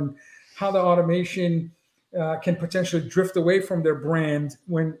software and how the automation can potentially drift away from their brand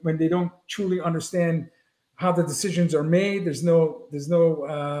when they don't truly understand how the decisions are made. There's no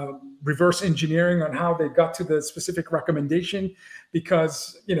reverse engineering on how they got to the specific recommendation,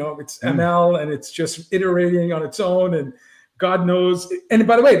 because it's ML and it's just iterating on its own, and God knows. And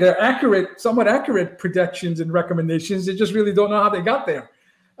by the way, they're accurate, somewhat accurate predictions and recommendations. They just really don't know how they got there.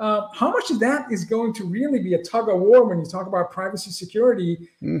 How much of that is going to really be a tug of war when you talk about privacy, security,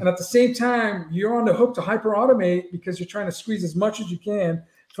 and at the same time you're on the hook to hyper automate because you're trying to squeeze as much as you can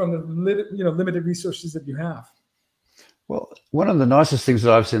from the limited resources that you have? Well, one of the nicest things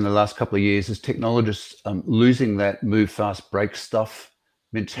that I've seen in the last couple of years is technologists losing that move fast, break stuff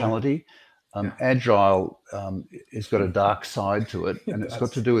mentality. Agile has got a dark side to it, and it's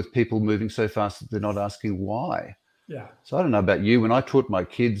got to do with people moving so fast that they're not asking why. Yeah. So I don't know about you. When I taught my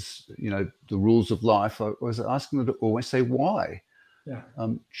kids, the rules of life, I was asking them to always say why. Yeah.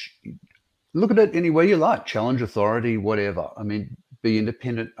 Look at it any way you like. Challenge authority, whatever. I mean, be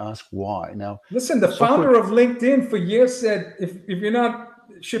independent. Ask why. Now, listen. The founder of LinkedIn for years said, if you're not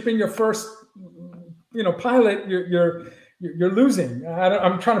shipping your first, pilot, you're losing.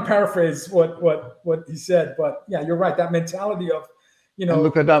 I'm trying to paraphrase what he said, but yeah, you're right. That mentality of And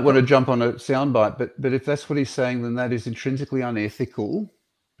look, I don't want to jump on a soundbite, but if that's what he's saying, then that is intrinsically unethical,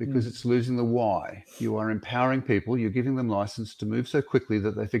 because it's losing the why. You are empowering people. You're giving them license to move so quickly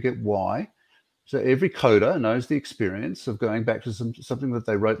that they forget why. So every coder knows the experience of going back to something that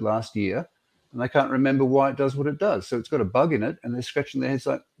they wrote last year, and they can't remember why it does what it does. So it's got a bug in it, and they're scratching their heads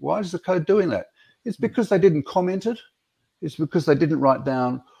like, why is the code doing that? It's because they didn't comment it. It's because they didn't write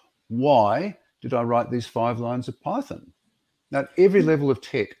down, why did I write these 5 lines of Python? Now, at every level of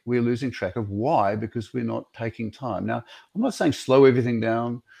tech, we're losing track of why, because we're not taking time. Now, I'm not saying slow everything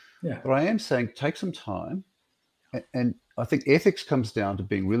down, but I am saying take some time. And I think ethics comes down to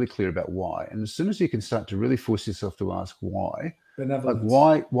being really clear about why. And as soon as you can start to really force yourself to ask why, like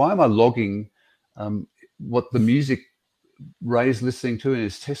why am I logging what the music Ray's listening to in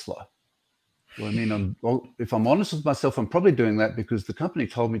his Tesla? Well, I mean, if I'm honest with myself, I'm probably doing that because the company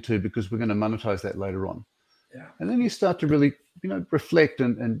told me to, because we're going to monetize that later on. Yeah. And then you start to really, reflect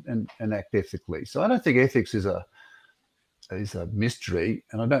and act ethically. So I don't think ethics is a mystery,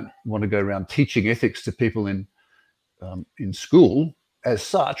 and I don't want to go around teaching ethics to people in school as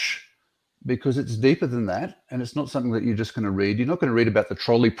such, because it's deeper than that, and it's not something that you're just going to read. You're not going to read about the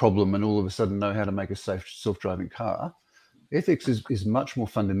trolley problem and all of a sudden know how to make a safe self-driving car. Ethics is much more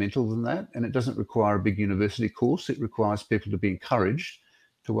fundamental than that, and it doesn't require a big university course. It requires people to be encouraged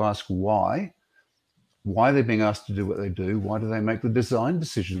to ask why they're being asked to do what they do. Why do they make the design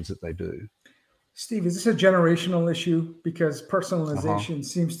decisions that they do? Steve, is this a generational issue? Because personalization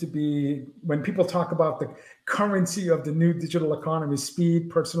seems to be, when people talk about the currency of the new digital economy, speed,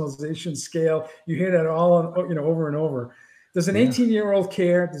 personalization, scale, you hear that all over and over. Does an 18-year-old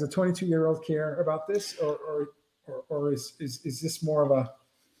care? Does a 22-year-old care about this, or is this more of a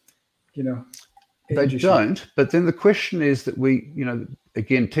they don't? But then the question is that we,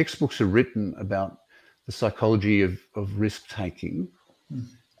 again, textbooks are written about the psychology of risk taking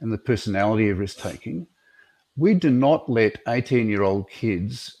and the personality of risk taking. We do not let 18-year-old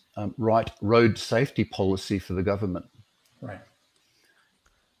kids write road safety policy for the government. Right.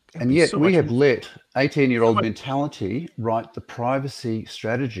 And yet we have let 18-year-old mentality write the privacy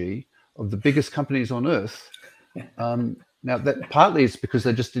strategy of the biggest companies on earth. Now, that partly is because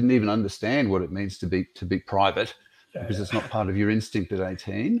they just didn't even understand what it means to be private, because it's not part of your instinct at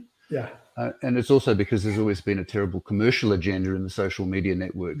 18. Yeah. And it's also because there's always been a terrible commercial agenda in the social media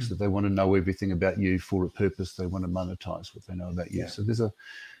networks that they want to know everything about you for a purpose. They want to monetize what they know about you. So there's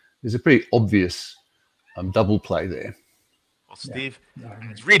a pretty obvious double play there. Well, Steve,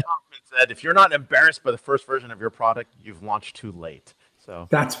 as Reid Hoffman said, if you're not embarrassed by the first version of your product, you've launched too late. So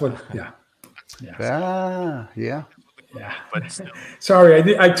that's what. But still.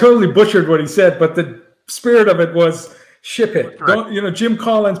 Sorry, I totally butchered what he said, but the spirit of it was ship it. Don't Jim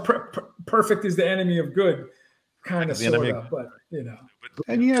Collins? Perfect is the enemy of good, kind of sort of, but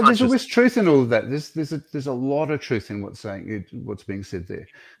And there's always truth in all of that. There's a lot of truth in what's being said there.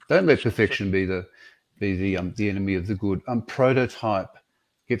 Don't let perfection be the enemy of the good. Prototype,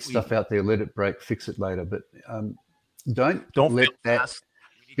 get stuff out there, let it break, fix it later. But don't let that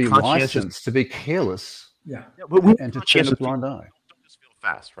be licensed to be careless. And to turn a blind eye. Don't just feel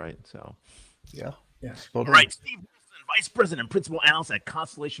fast, right? So All right, Steve Wilson, Vice President and Principal Analyst at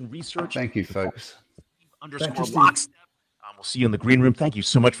Constellation Research. Thank you, folks. _lockstep. We'll see you in the green room. Thank you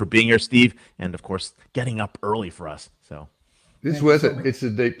so much for being here, Steve, and of course, getting up early for us. So it's worth it. It's a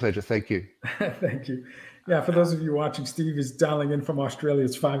deep pleasure. Thank you. Thank you. Yeah, for those of you watching, Steve is dialing in from Australia.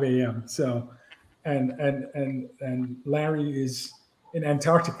 It's 5 a.m. So and Larry is in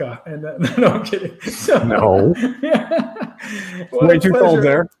Antarctica. And no, I'm kidding. So, No. Way too cold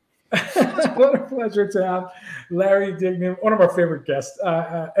there. What a pleasure to have Larry Dignan, one of our favorite guests,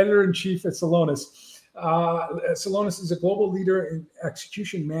 editor-in-chief at Celonis. Celonis is a global leader in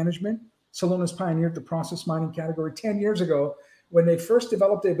execution management. Celonis pioneered the process mining category 10 years ago when they first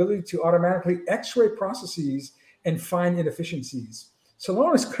developed the ability to automatically X-ray processes and find inefficiencies.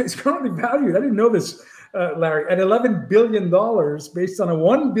 Celonis is currently valued, I didn't know this, Larry, at $11 billion based on a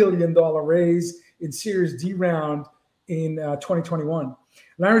 $1 billion raise in Series D round in 2021.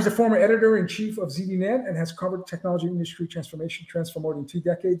 Larry is a former editor-in-chief of ZDNet and has covered technology industry transformation trends for more than 2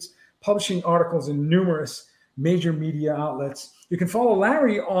 decades, publishing articles in numerous major media outlets. You can follow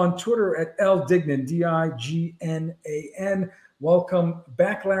Larry on Twitter at LDignan, Dignan. Welcome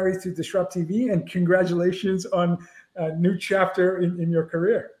back, Larry, to DisrupTV, and congratulations on a new chapter in your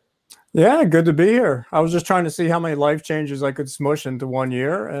career. Yeah, good to be here. I was just trying to see how many life changes I could smush into 1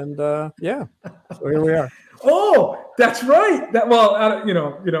 year, and yeah, so here we are. Oh, that's right.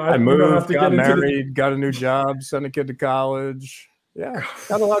 I moved, got married, got a new job, sent a kid to college. Yeah,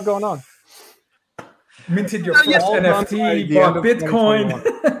 got a lot going on. Minted your first NFT, bought Bitcoin.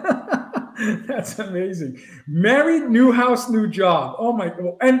 That's amazing. Married, new house, new job. Oh my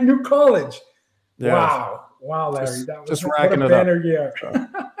God, and new college. Yeah. Wow, Larry, that was just racking it up. Year.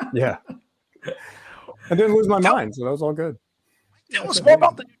 Yeah, I didn't lose my mind, so that was all good. Tell us more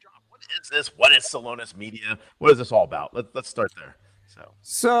about the new job. What is this? What is Celonis Media? What is this all about? Let's start there.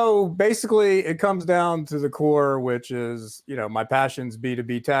 So basically, it comes down to the core, which is, my passion's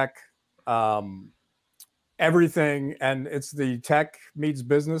B2B tech, everything, and it's the tech meets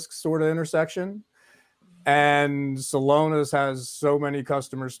business sort of intersection. And Celonis has so many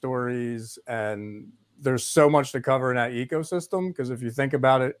customer stories, and there's so much to cover in that ecosystem, because if you think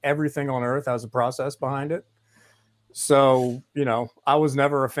about it, everything on earth has a process behind it. So, I was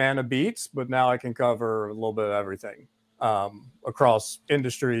never a fan of beats, but now I can cover a little bit of everything across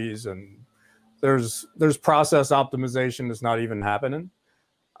industries, and there's process optimization that's not even happening.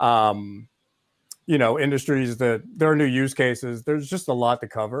 Industries that there are new use cases. There's just a lot to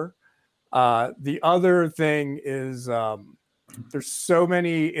cover. The other thing is there's so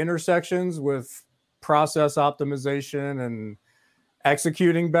many intersections with process optimization and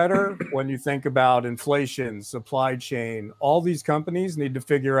executing better. When you think about inflation, supply chain, all these companies need to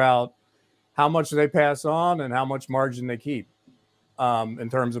figure out how much they pass on and how much margin they keep in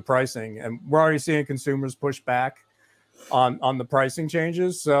terms of pricing. And we're already seeing consumers push back on the pricing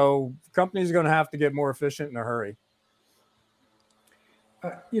changes. So companies are going to have to get more efficient in a hurry.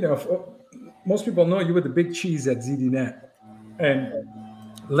 Most people know you were the big cheese at ZDNet and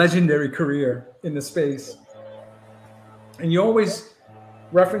legendary career in the space. And you always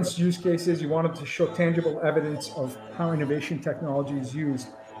referenced use cases. You wanted to show tangible evidence of how innovation technology is used.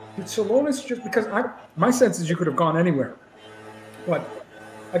 Did Celonis, just because my sense is you could have gone anywhere, but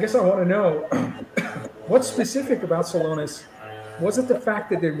I guess I want to know what's specific about Celonis. Was it the fact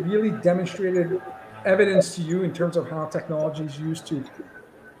that they really demonstrated evidence to you in terms of how technology is used to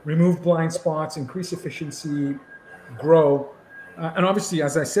remove blind spots, increase efficiency, grow? And obviously,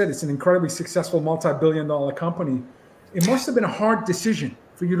 as I said, it's an incredibly successful multi-billion-dollar company. It must have been a hard decision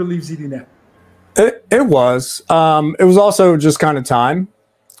for you to leave ZDNet. It was. It was also just kind of time.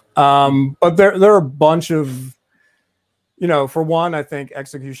 But there are a bunch of, for one, I think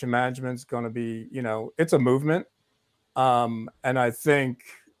execution management is going to be, it's a movement. And I think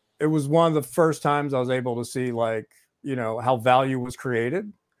it was one of the first times I was able to see how value was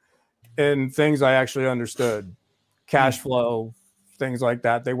created in things I actually understood, cash flow, things like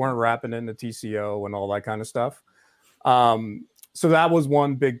that. They weren't wrapping into TCO and all that kind of stuff. So that was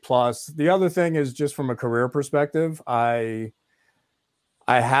one big plus. The other thing is just from a career perspective, I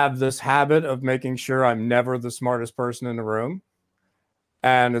have this habit of making sure I'm never the smartest person in the room.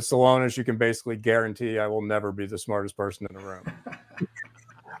 And at Celonis, you can basically guarantee I will never be the smartest person in the room.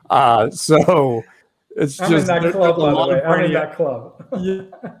 So it's I'm just in that club, by the way. I'm in that club.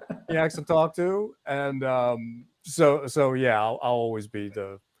 Yeah, to talk to. And so yeah, I'll always be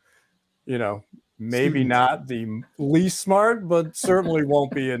the, maybe not the least smart, but certainly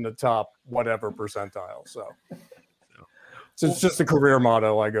won't be in the top whatever percentile. So it's just a career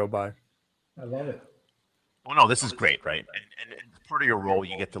motto I go by. I love it. Well, no, this is great, right? And part of your role,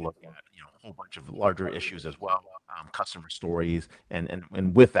 you get to look at a whole bunch of larger issues as well, customer stories, and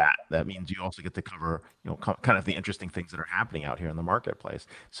with that means you also get to cover kind of the interesting things that are happening out here in the marketplace.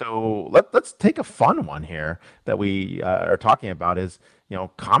 So let's take a fun one here that we are talking about is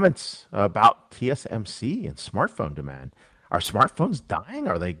comments about TSMC and smartphone demand. Are smartphones dying?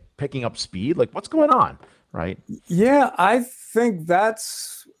 Are they picking up speed? Like, what's going on, right? Yeah, I think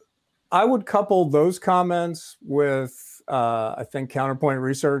I would couple those comments with, I think Counterpoint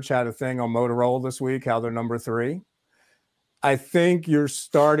Research had a thing on Motorola this week, how they're number 3. I think you're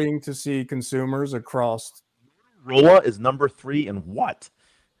starting to see consumers across. Motorola is number 3 in what?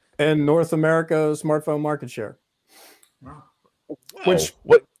 In North America smartphone market share. Wow. Which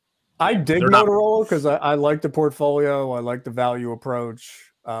what? I dig Motorola because I like the portfolio. I like the value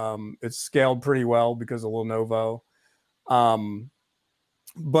approach. It's scaled pretty well because of Lenovo.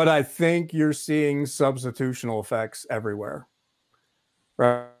 But I think you're seeing substitutional effects everywhere.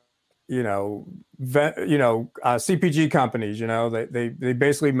 Right? CPG companies, they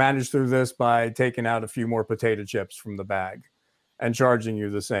basically manage through this by taking out a few more potato chips from the bag and charging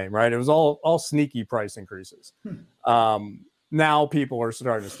you the same, right? It was all sneaky price increases. Now people are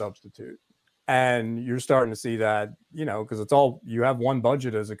starting to substitute, and you're starting to see that, because you have one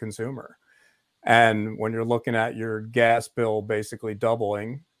budget as a consumer. And when you're looking at your gas bill basically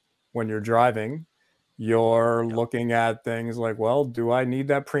doubling when you're driving, you're looking at things like, well, do I need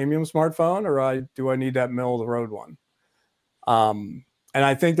that premium smartphone, or do I need that middle of the road one? And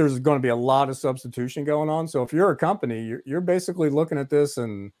I think there's going to be a lot of substitution going on. So if you're a company, you're basically looking at this,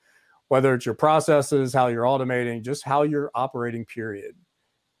 and whether it's your processes, how you're automating, just how you're operating, period,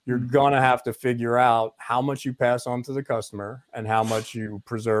 you're going to have to figure out how much you pass on to the customer and how much you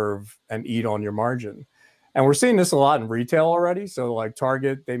preserve and eat on your margin. And we're seeing this a lot in retail already. So like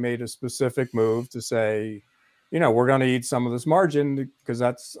Target, they made a specific move to say, we're going to eat some of this margin because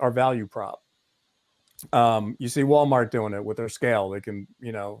that's our value prop. You see Walmart doing it with their scale. They can,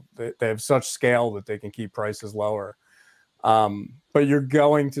 they have such scale that they can keep prices lower. But you're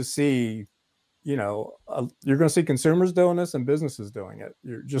going to see, you're going to see consumers doing this and businesses doing it.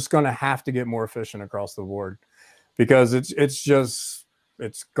 You're just going to have to get more efficient across the board, because it has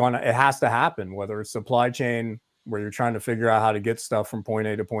to happen, whether it's supply chain, where you're trying to figure out how to get stuff from point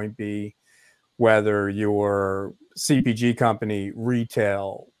A to point B, whether you're CPG company,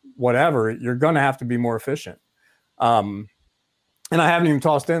 retail, whatever, you're going to have to be more efficient. And I haven't even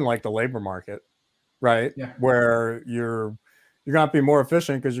tossed in like the labor market, right? Yeah. Where you're going to have to be more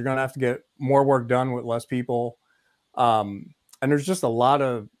efficient because you're going to have to get more work done with less people. And there's just a lot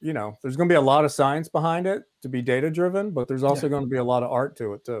of, there's going to be a lot of science behind it to be data driven, but there's also going to be a lot of art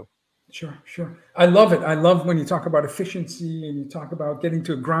to it too. Sure. I love it. I love when you talk about efficiency and you talk about getting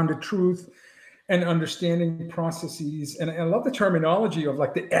to a grounded truth and understanding processes. And I love the terminology of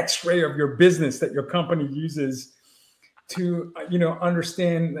like the X-ray of your business that your company uses to,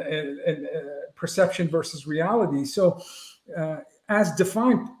 understand perception versus reality. So as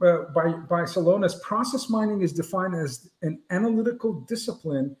defined by Salonis, process mining is defined as an analytical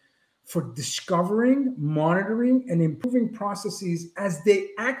discipline for discovering, monitoring, and improving processes as they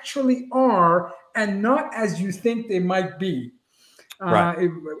actually are and not as you think they might be. Right.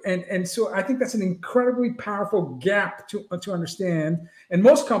 And so I think that's an incredibly powerful gap to understand. And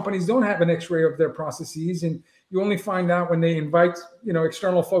most companies don't have an X-ray of their processes, and you only find out when they invite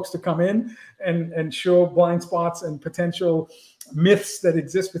external folks to come in and show blind spots and potential myths that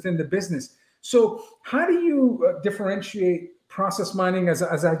exist within the business. So how do you differentiate process mining, as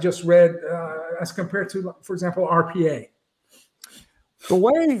I just read, as compared to, for example, RPA?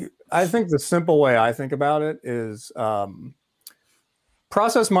 The simple way I think about it is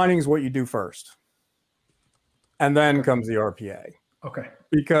process mining is what you do first, and then comes the RPA. Okay.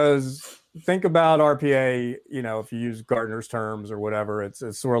 Because think about RPA, if you use Gartner's terms or whatever, it's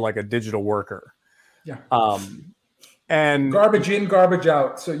sort of like a digital worker. Yeah. And garbage in, garbage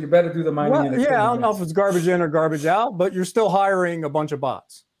out. So you better do the mining. I don't know if it's garbage in or garbage out, but you're still hiring a bunch of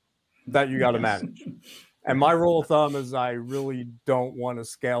bots that you got to manage. And my rule of thumb is I really don't want to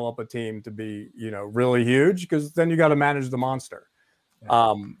scale up a team to be, really huge, because then you got to manage the monster.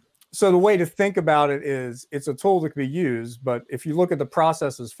 Yeah. So the way to think about it is it's a tool that can be used, but if you look at the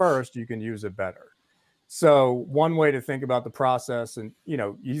processes first, you can use it better. So one way to think about the process, and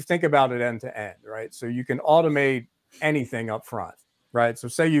you think about it end to end, right? So you can automate anything up front, right? So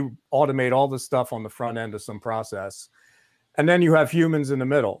say you automate all the stuff on the front end of some process, and then you have humans in the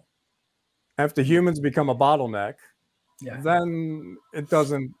middle. If the humans become a bottleneck, then it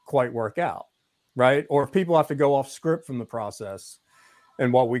doesn't quite work out, right? Or if people have to go off script from the process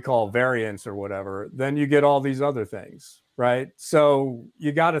and what we call variance or whatever, then you get all these other things, right? So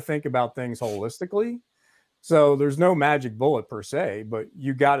you got to think about things holistically. So there's no magic bullet per se, but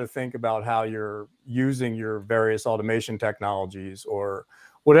you got to think about how you're using your various automation technologies or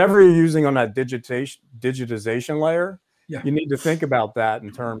whatever you're using on that digitization layer. Yeah. You need to think about that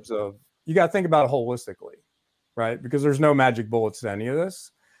in terms of, you got to think about it holistically. right? Because there's no magic bullets to any of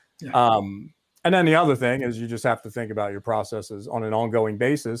this. Yeah. And then the other thing is you just have to think about your processes on an ongoing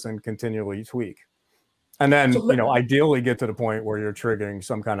basis and continually tweak. And then, So, ideally get to the point where you're triggering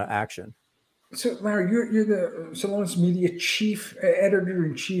some kind of action. So, Larry, you're the Celonis Media chief,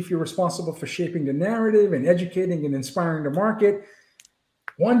 editor-in-chief. You're responsible for shaping the narrative and educating and inspiring the market.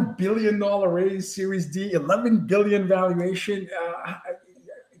 $1 billion raise, Series D, 11 billion valuation.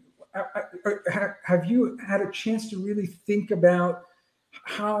 Have you had a chance to really think about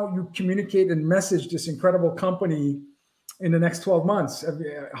how you communicate and message this incredible company in the next 12 months?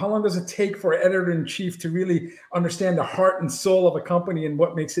 How long does it take for an editor-in-chief to really understand the heart and soul of a company and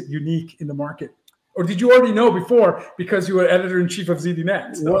what makes it unique in the market? Or did you already know before because you were editor-in-chief of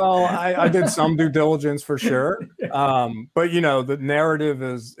ZDNet? So. Well, I did some due diligence for sure. But, the narrative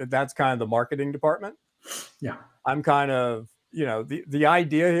that's kind of the marketing department. Yeah. I'm kind of, the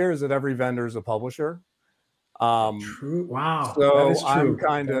idea here is that every vendor is a publisher. True. Wow. So that is true. I'm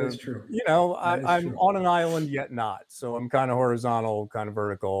kind that of, is true. I'm true. on an island yet not. So I'm kind of horizontal, kind of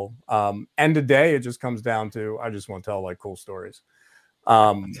vertical. End of day, it just comes down to, I just want to tell like cool stories.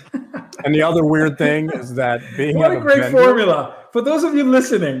 And the other weird thing is that being what a great formula for those of you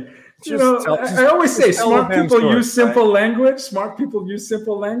listening. I always say smart people use simple language. Smart people use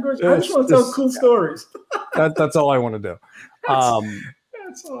simple language. I just want to tell cool stories. That's all I want to do.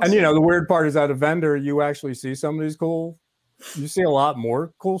 That's awesome. And the weird part is at a vendor, you actually see some of these you see a lot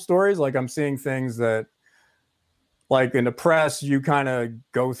more cool stories. Like I'm seeing things that, like in the press, you kind of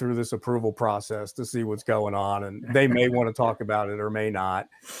go through this approval process to see what's going on, and they may want to talk about it or may not.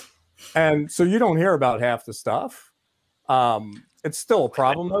 And so you don't hear about half the stuff. It's still a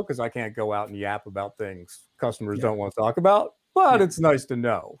problem though, because I can't go out and yap about things customers don't want to talk about, but it's nice to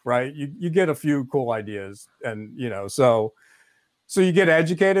know, right? You get a few cool ideas and, so you get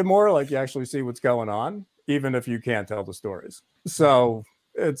educated more, like you actually see what's going on, even if you can't tell the stories. So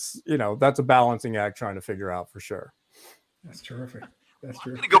it's, that's a balancing act trying to figure out for sure. That's terrific. That's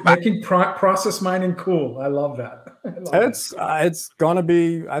terrific. Making process mining cool. I love that. It's going to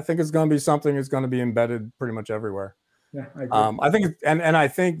be, I think it's going to be something that's going to be embedded pretty much everywhere. Yeah, I agree. I think, and I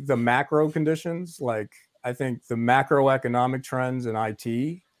think the macro conditions, like I think the macroeconomic trends in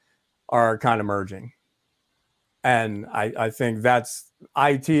IT are kind of merging. And I think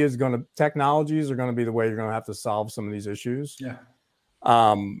technologies are going to be the way you're going to have to solve some of these issues. Yeah.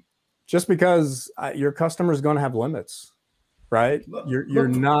 Just because your customer is going to have limits, right? You're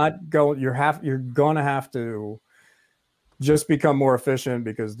going to have to just become more efficient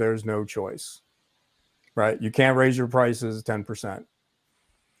because there's no choice, right? You can't raise your prices 10%.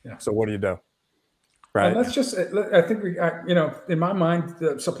 Yeah. So what do you do? Right. Well, I think in my mind,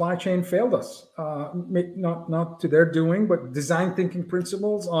 the supply chain failed us, not to their doing, but design thinking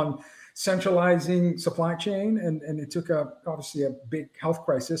principles on centralizing supply chain. And it took obviously a big health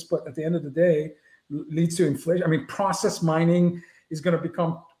crisis, but at the end of the day, leads to inflation. I mean, process mining is going to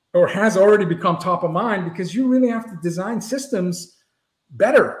become, or has already become top of mind because you really have to design systems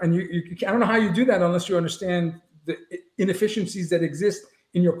better. And I don't know how you do that unless you understand the inefficiencies that exist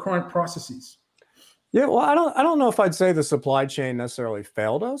in your current processes. Yeah, well, I don't know if I'd say the supply chain necessarily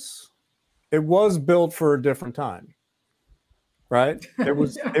failed us. It was built for a different time, right? It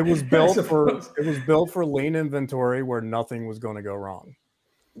was built for lean inventory where nothing was going to go wrong.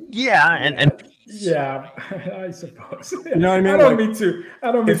 Yeah, and yeah, I suppose. You know what I mean? I don't mean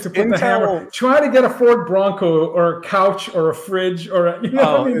to put the hammer. Try to get a Ford Bronco or a couch or a fridge or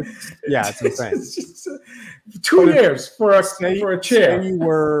it's insane. It's just 2 years for a chair.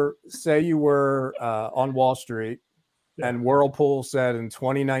 Say you were on Wall Street, and Whirlpool said in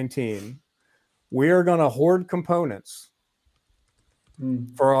 2019, we are going to hoard components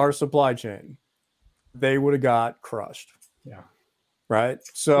for our supply chain. They would have got crushed. Yeah. Right.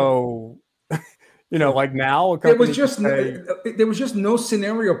 So, like now, there was just no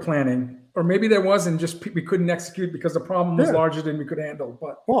scenario planning, or maybe there wasn't. Just we couldn't execute because the problem was larger than we could handle.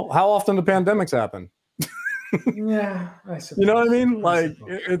 But how often do pandemics happen? Yeah, I suppose. You know what I mean? Like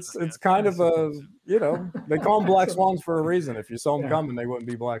it's kind of they call them black swans for a reason. If you saw them coming, they wouldn't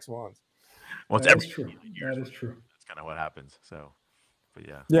be black swans. Well, that is true. That is true. That's kind of what happens. So, but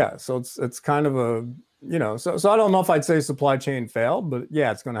yeah. Yeah. So it's kind of a. So I don't know if I'd say supply chain failed, but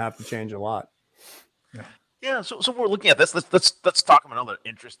it's going to have to change a lot. Yeah. So we're looking at this. Let's talk about another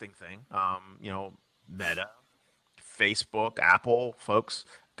interesting thing. Meta, Facebook, Apple, folks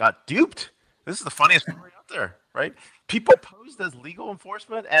got duped. This is the funniest story out there, right? People posed as legal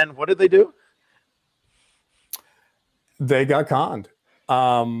enforcement, and what did they do? They got conned,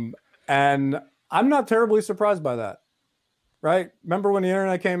 and I'm not terribly surprised by that. right? Remember when the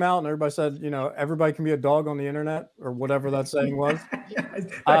internet came out and everybody said, you know, everybody can be a dog on the internet or whatever that saying was? Yeah,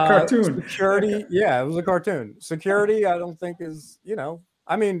 that cartoon. Security, yeah, it was a cartoon. Security, I don't think is, you know,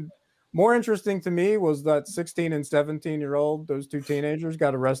 I mean, more interesting to me was that 16 and 17-year-old, those two teenagers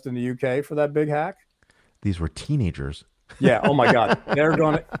got arrested in the UK for that big hack. These were teenagers. Yeah. Oh my God. They're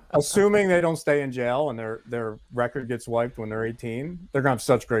going to, assuming they don't stay in jail and their record gets wiped when they're 18, they're going to have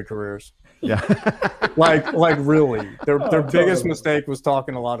such great careers. Yeah. like really, their biggest mistake was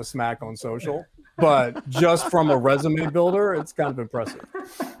talking a lot of smack on social, but just from a resume builder, it's kind of impressive.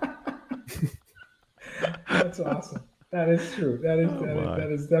 That's awesome. That is true. That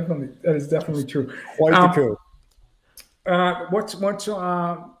is definitely true. Quite the coup.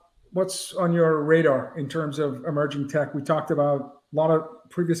 What's on your radar in terms of emerging tech? We talked about, a lot of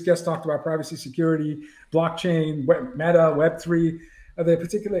previous guests talked about privacy, security, blockchain, Meta, Web3. Are there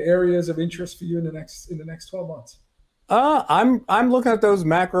particular areas of interest for you in the next 12 months? I'm looking at those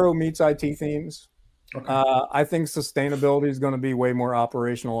macro meets IT themes. Okay. I think sustainability is going to be way more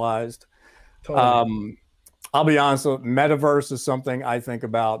operationalized. Totally. I'll be honest, metaverse is something I think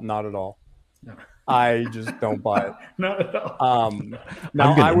about not at all. No. I just don't buy it. Not at all.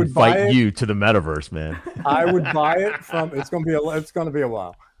 Now I would invite you to the metaverse, man. I would buy it from. It's going to be a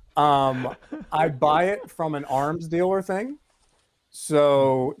while. I buy it from an arms dealer thing.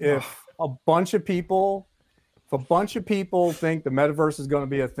 So if a bunch of people think the metaverse is going to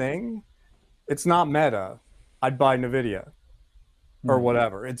be a thing, it's not Meta. I'd buy NVIDIA or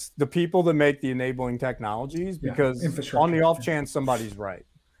whatever. It's the people that make the enabling technologies, because on the off chance somebody's right.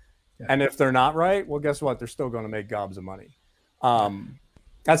 Yeah. And if they're not right, well, guess what? They're still going to make gobs of money.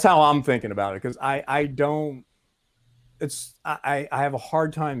 That's how I'm thinking about it, because I have a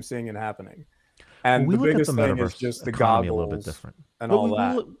hard time seeing it happening. And the biggest thing is just the goggles a little bit different and all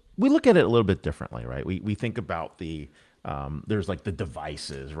that. We look at it a little bit differently, right? We think about the there's like the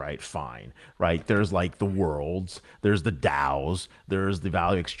devices, right? Fine, right? There's like the worlds, there's the DAOs, there's the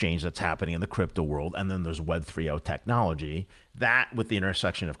value exchange that's happening in the crypto world, and then there's Web 3.0 technology. That, with the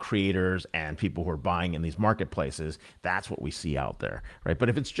intersection of creators and people who are buying in these marketplaces, that's what we see out there, right? But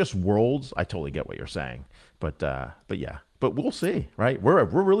if it's just worlds, I totally get what you're saying. But yeah. But we'll see, right? We're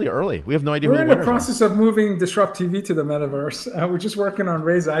really early. We have no idea. We're in the process of moving DisrupTV to the metaverse. We're just working on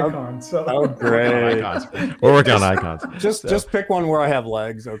Ray's icons. So. Oh, great! We're working on icons. Just pick one where I have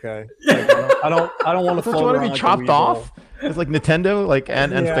legs, okay? Like, I don't want to float. You want to be chopped off? It's like Nintendo,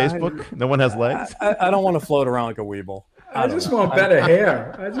 and Facebook. No one has legs. I don't want to float around like a weeble. I just want better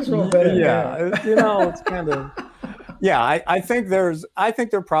hair. I just want better hair. You know, it's kind of. Yeah, I think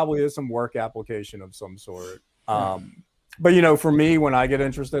there probably is some work application of some sort. But, you know, for me, when I get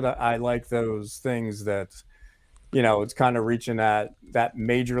interested, I like those things that, you know, it's kind of reaching that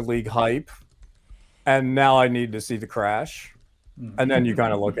major league hype. And now I need to see the crash. And then you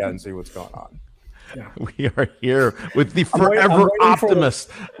kind of look at it and see what's going on. Yeah. We are here with the forever optimist,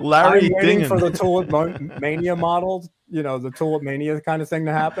 Larry Dignan. I'm waiting for the Tulip Mania model, you know, the Tulip Mania kind of thing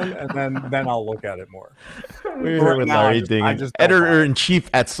to happen. And then I'll look at it more. We're here with Larry Dignan, editor-in-chief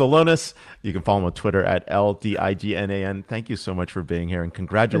at Celonis. You can follow him on Twitter at LDIGNAN. Thank you so much for being here, and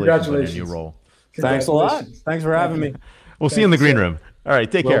congratulations on your new role. Thanks a lot. Thanks for having me. We'll see you in the green room. All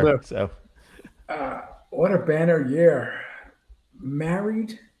right, take care. So, what a banner year.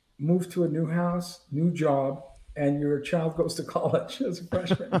 Married, moved to a new house, new job, and your child goes to college as a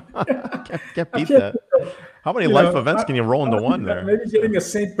freshman. Can't beat that. How many life events can you roll into one there? Maybe getting a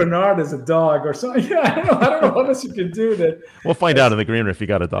Saint Bernard as a dog or something. Yeah, I don't know what else you can do. We'll find out in the green room if you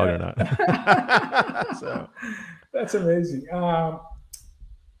got a dog or not. So that's amazing.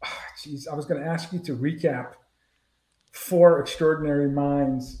 Geez, I was going to ask you to recap 4 extraordinary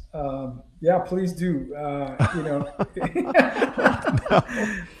minds. Yeah, please do. You know,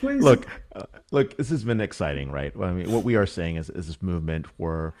 please. Look, this has been exciting, right? I mean, what we are saying is this movement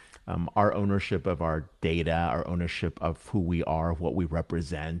where our ownership of our data, our ownership of who we are, what we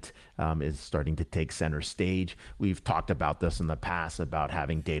represent, is starting to take center stage. We've talked about this in the past about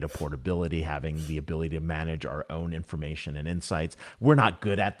having data portability, having the ability to manage our own information and insights. We're not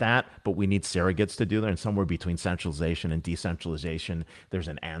good at that, but we need surrogates to do that. And somewhere between centralization and decentralization, there's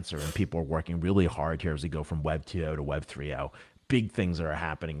an answer. And people are working really hard here as we go from Web 2.0 to Web 3.0. Big things that are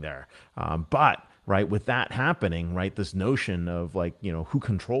happening there. But right? With that happening, right, this notion of like, who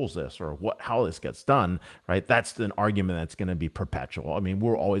controls this or how this gets done, right? That's an argument that's going to be perpetual. I mean,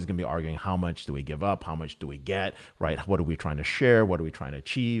 we're always going to be arguing, how much do we give up? How much do we get, right? What are we trying to share? What are we trying to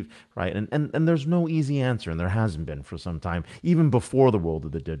achieve, right? And there's no easy answer, and there hasn't been for some time, even before the world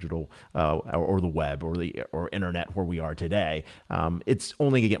of the digital or the web or internet where we are today. It's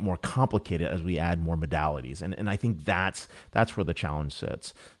only going to get more complicated as we add more modalities, and I think that's where the challenge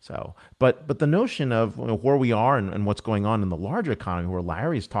sits. So, but the notion of where we are and what's going on in the larger economy, where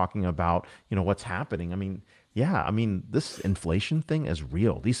Larry's talking about what's happening. I mean, yeah, I mean, this inflation thing is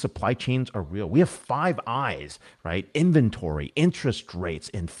real. These supply chains are real. We have 5 eyes, right? Inventory, interest rates,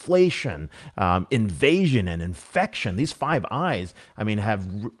 inflation, invasion, and infection. These 5 eyes, I mean,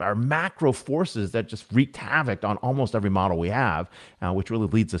 are macro forces that just wreaked havoc on almost every model we have, which really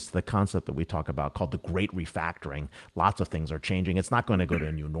leads us to the concept that we talk about called the great refactoring. Lots of things are changing. It's not going to go to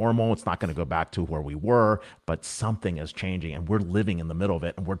a new normal. It's not going to go back to where we were, but something is changing, and we're living in the middle of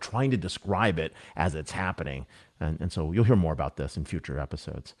it, and we're trying to describe it as it's happening. And so you'll hear more about this in future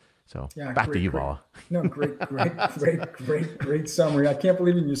episodes. So back to you, Vala. No, great summary. I can't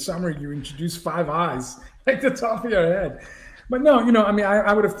believe in your summary you introduced 5 eyes at the top of your head. But no, I mean,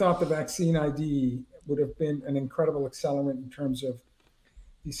 I would have thought the vaccine ID would have been an incredible accelerant in terms of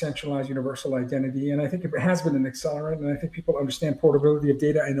decentralized universal identity. And I think it has been an accelerant. And I think people understand portability of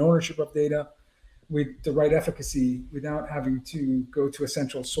data and ownership of data with the right efficacy without having to go to a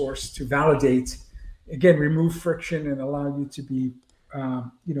central source to validate. Again, remove friction and allow you to be,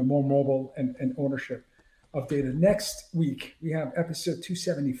 more mobile and ownership of data. Next week, we have episode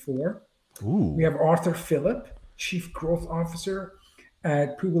 274. Ooh. We have Arthur Phillip, Chief Growth Officer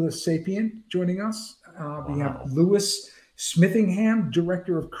at Publius Sapient, joining us. We have Lewis Smithingham,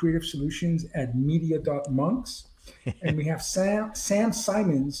 Director of Creative Solutions at Media.Monks. And we have Sam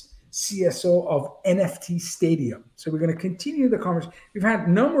Simons, CSO of NFT Stadium. So we're going to continue the conversation. We've had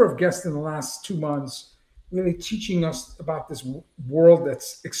a number of guests in the last 2 months really teaching us about this world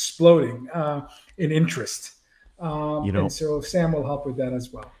that's exploding in interest. And so Sam will help with that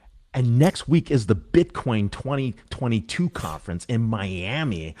as well. And next week is the Bitcoin 2022 conference in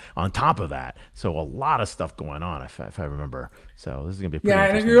Miami on top of that. So a lot of stuff going on, if I remember. So this is going to be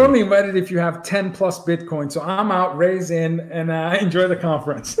pretty and you're only invited if you have 10 plus Bitcoin. So I'm out, raise in, and enjoy the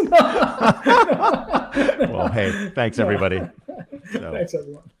conference. Well, hey, thanks, everybody. So, thanks,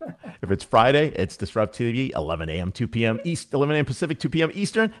 everyone. If it's Friday, it's DisrupTV, 11 a.m., 2 p.m. 11 a.m. Pacific, 2 p.m.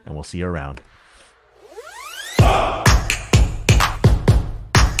 Eastern, and we'll see you around.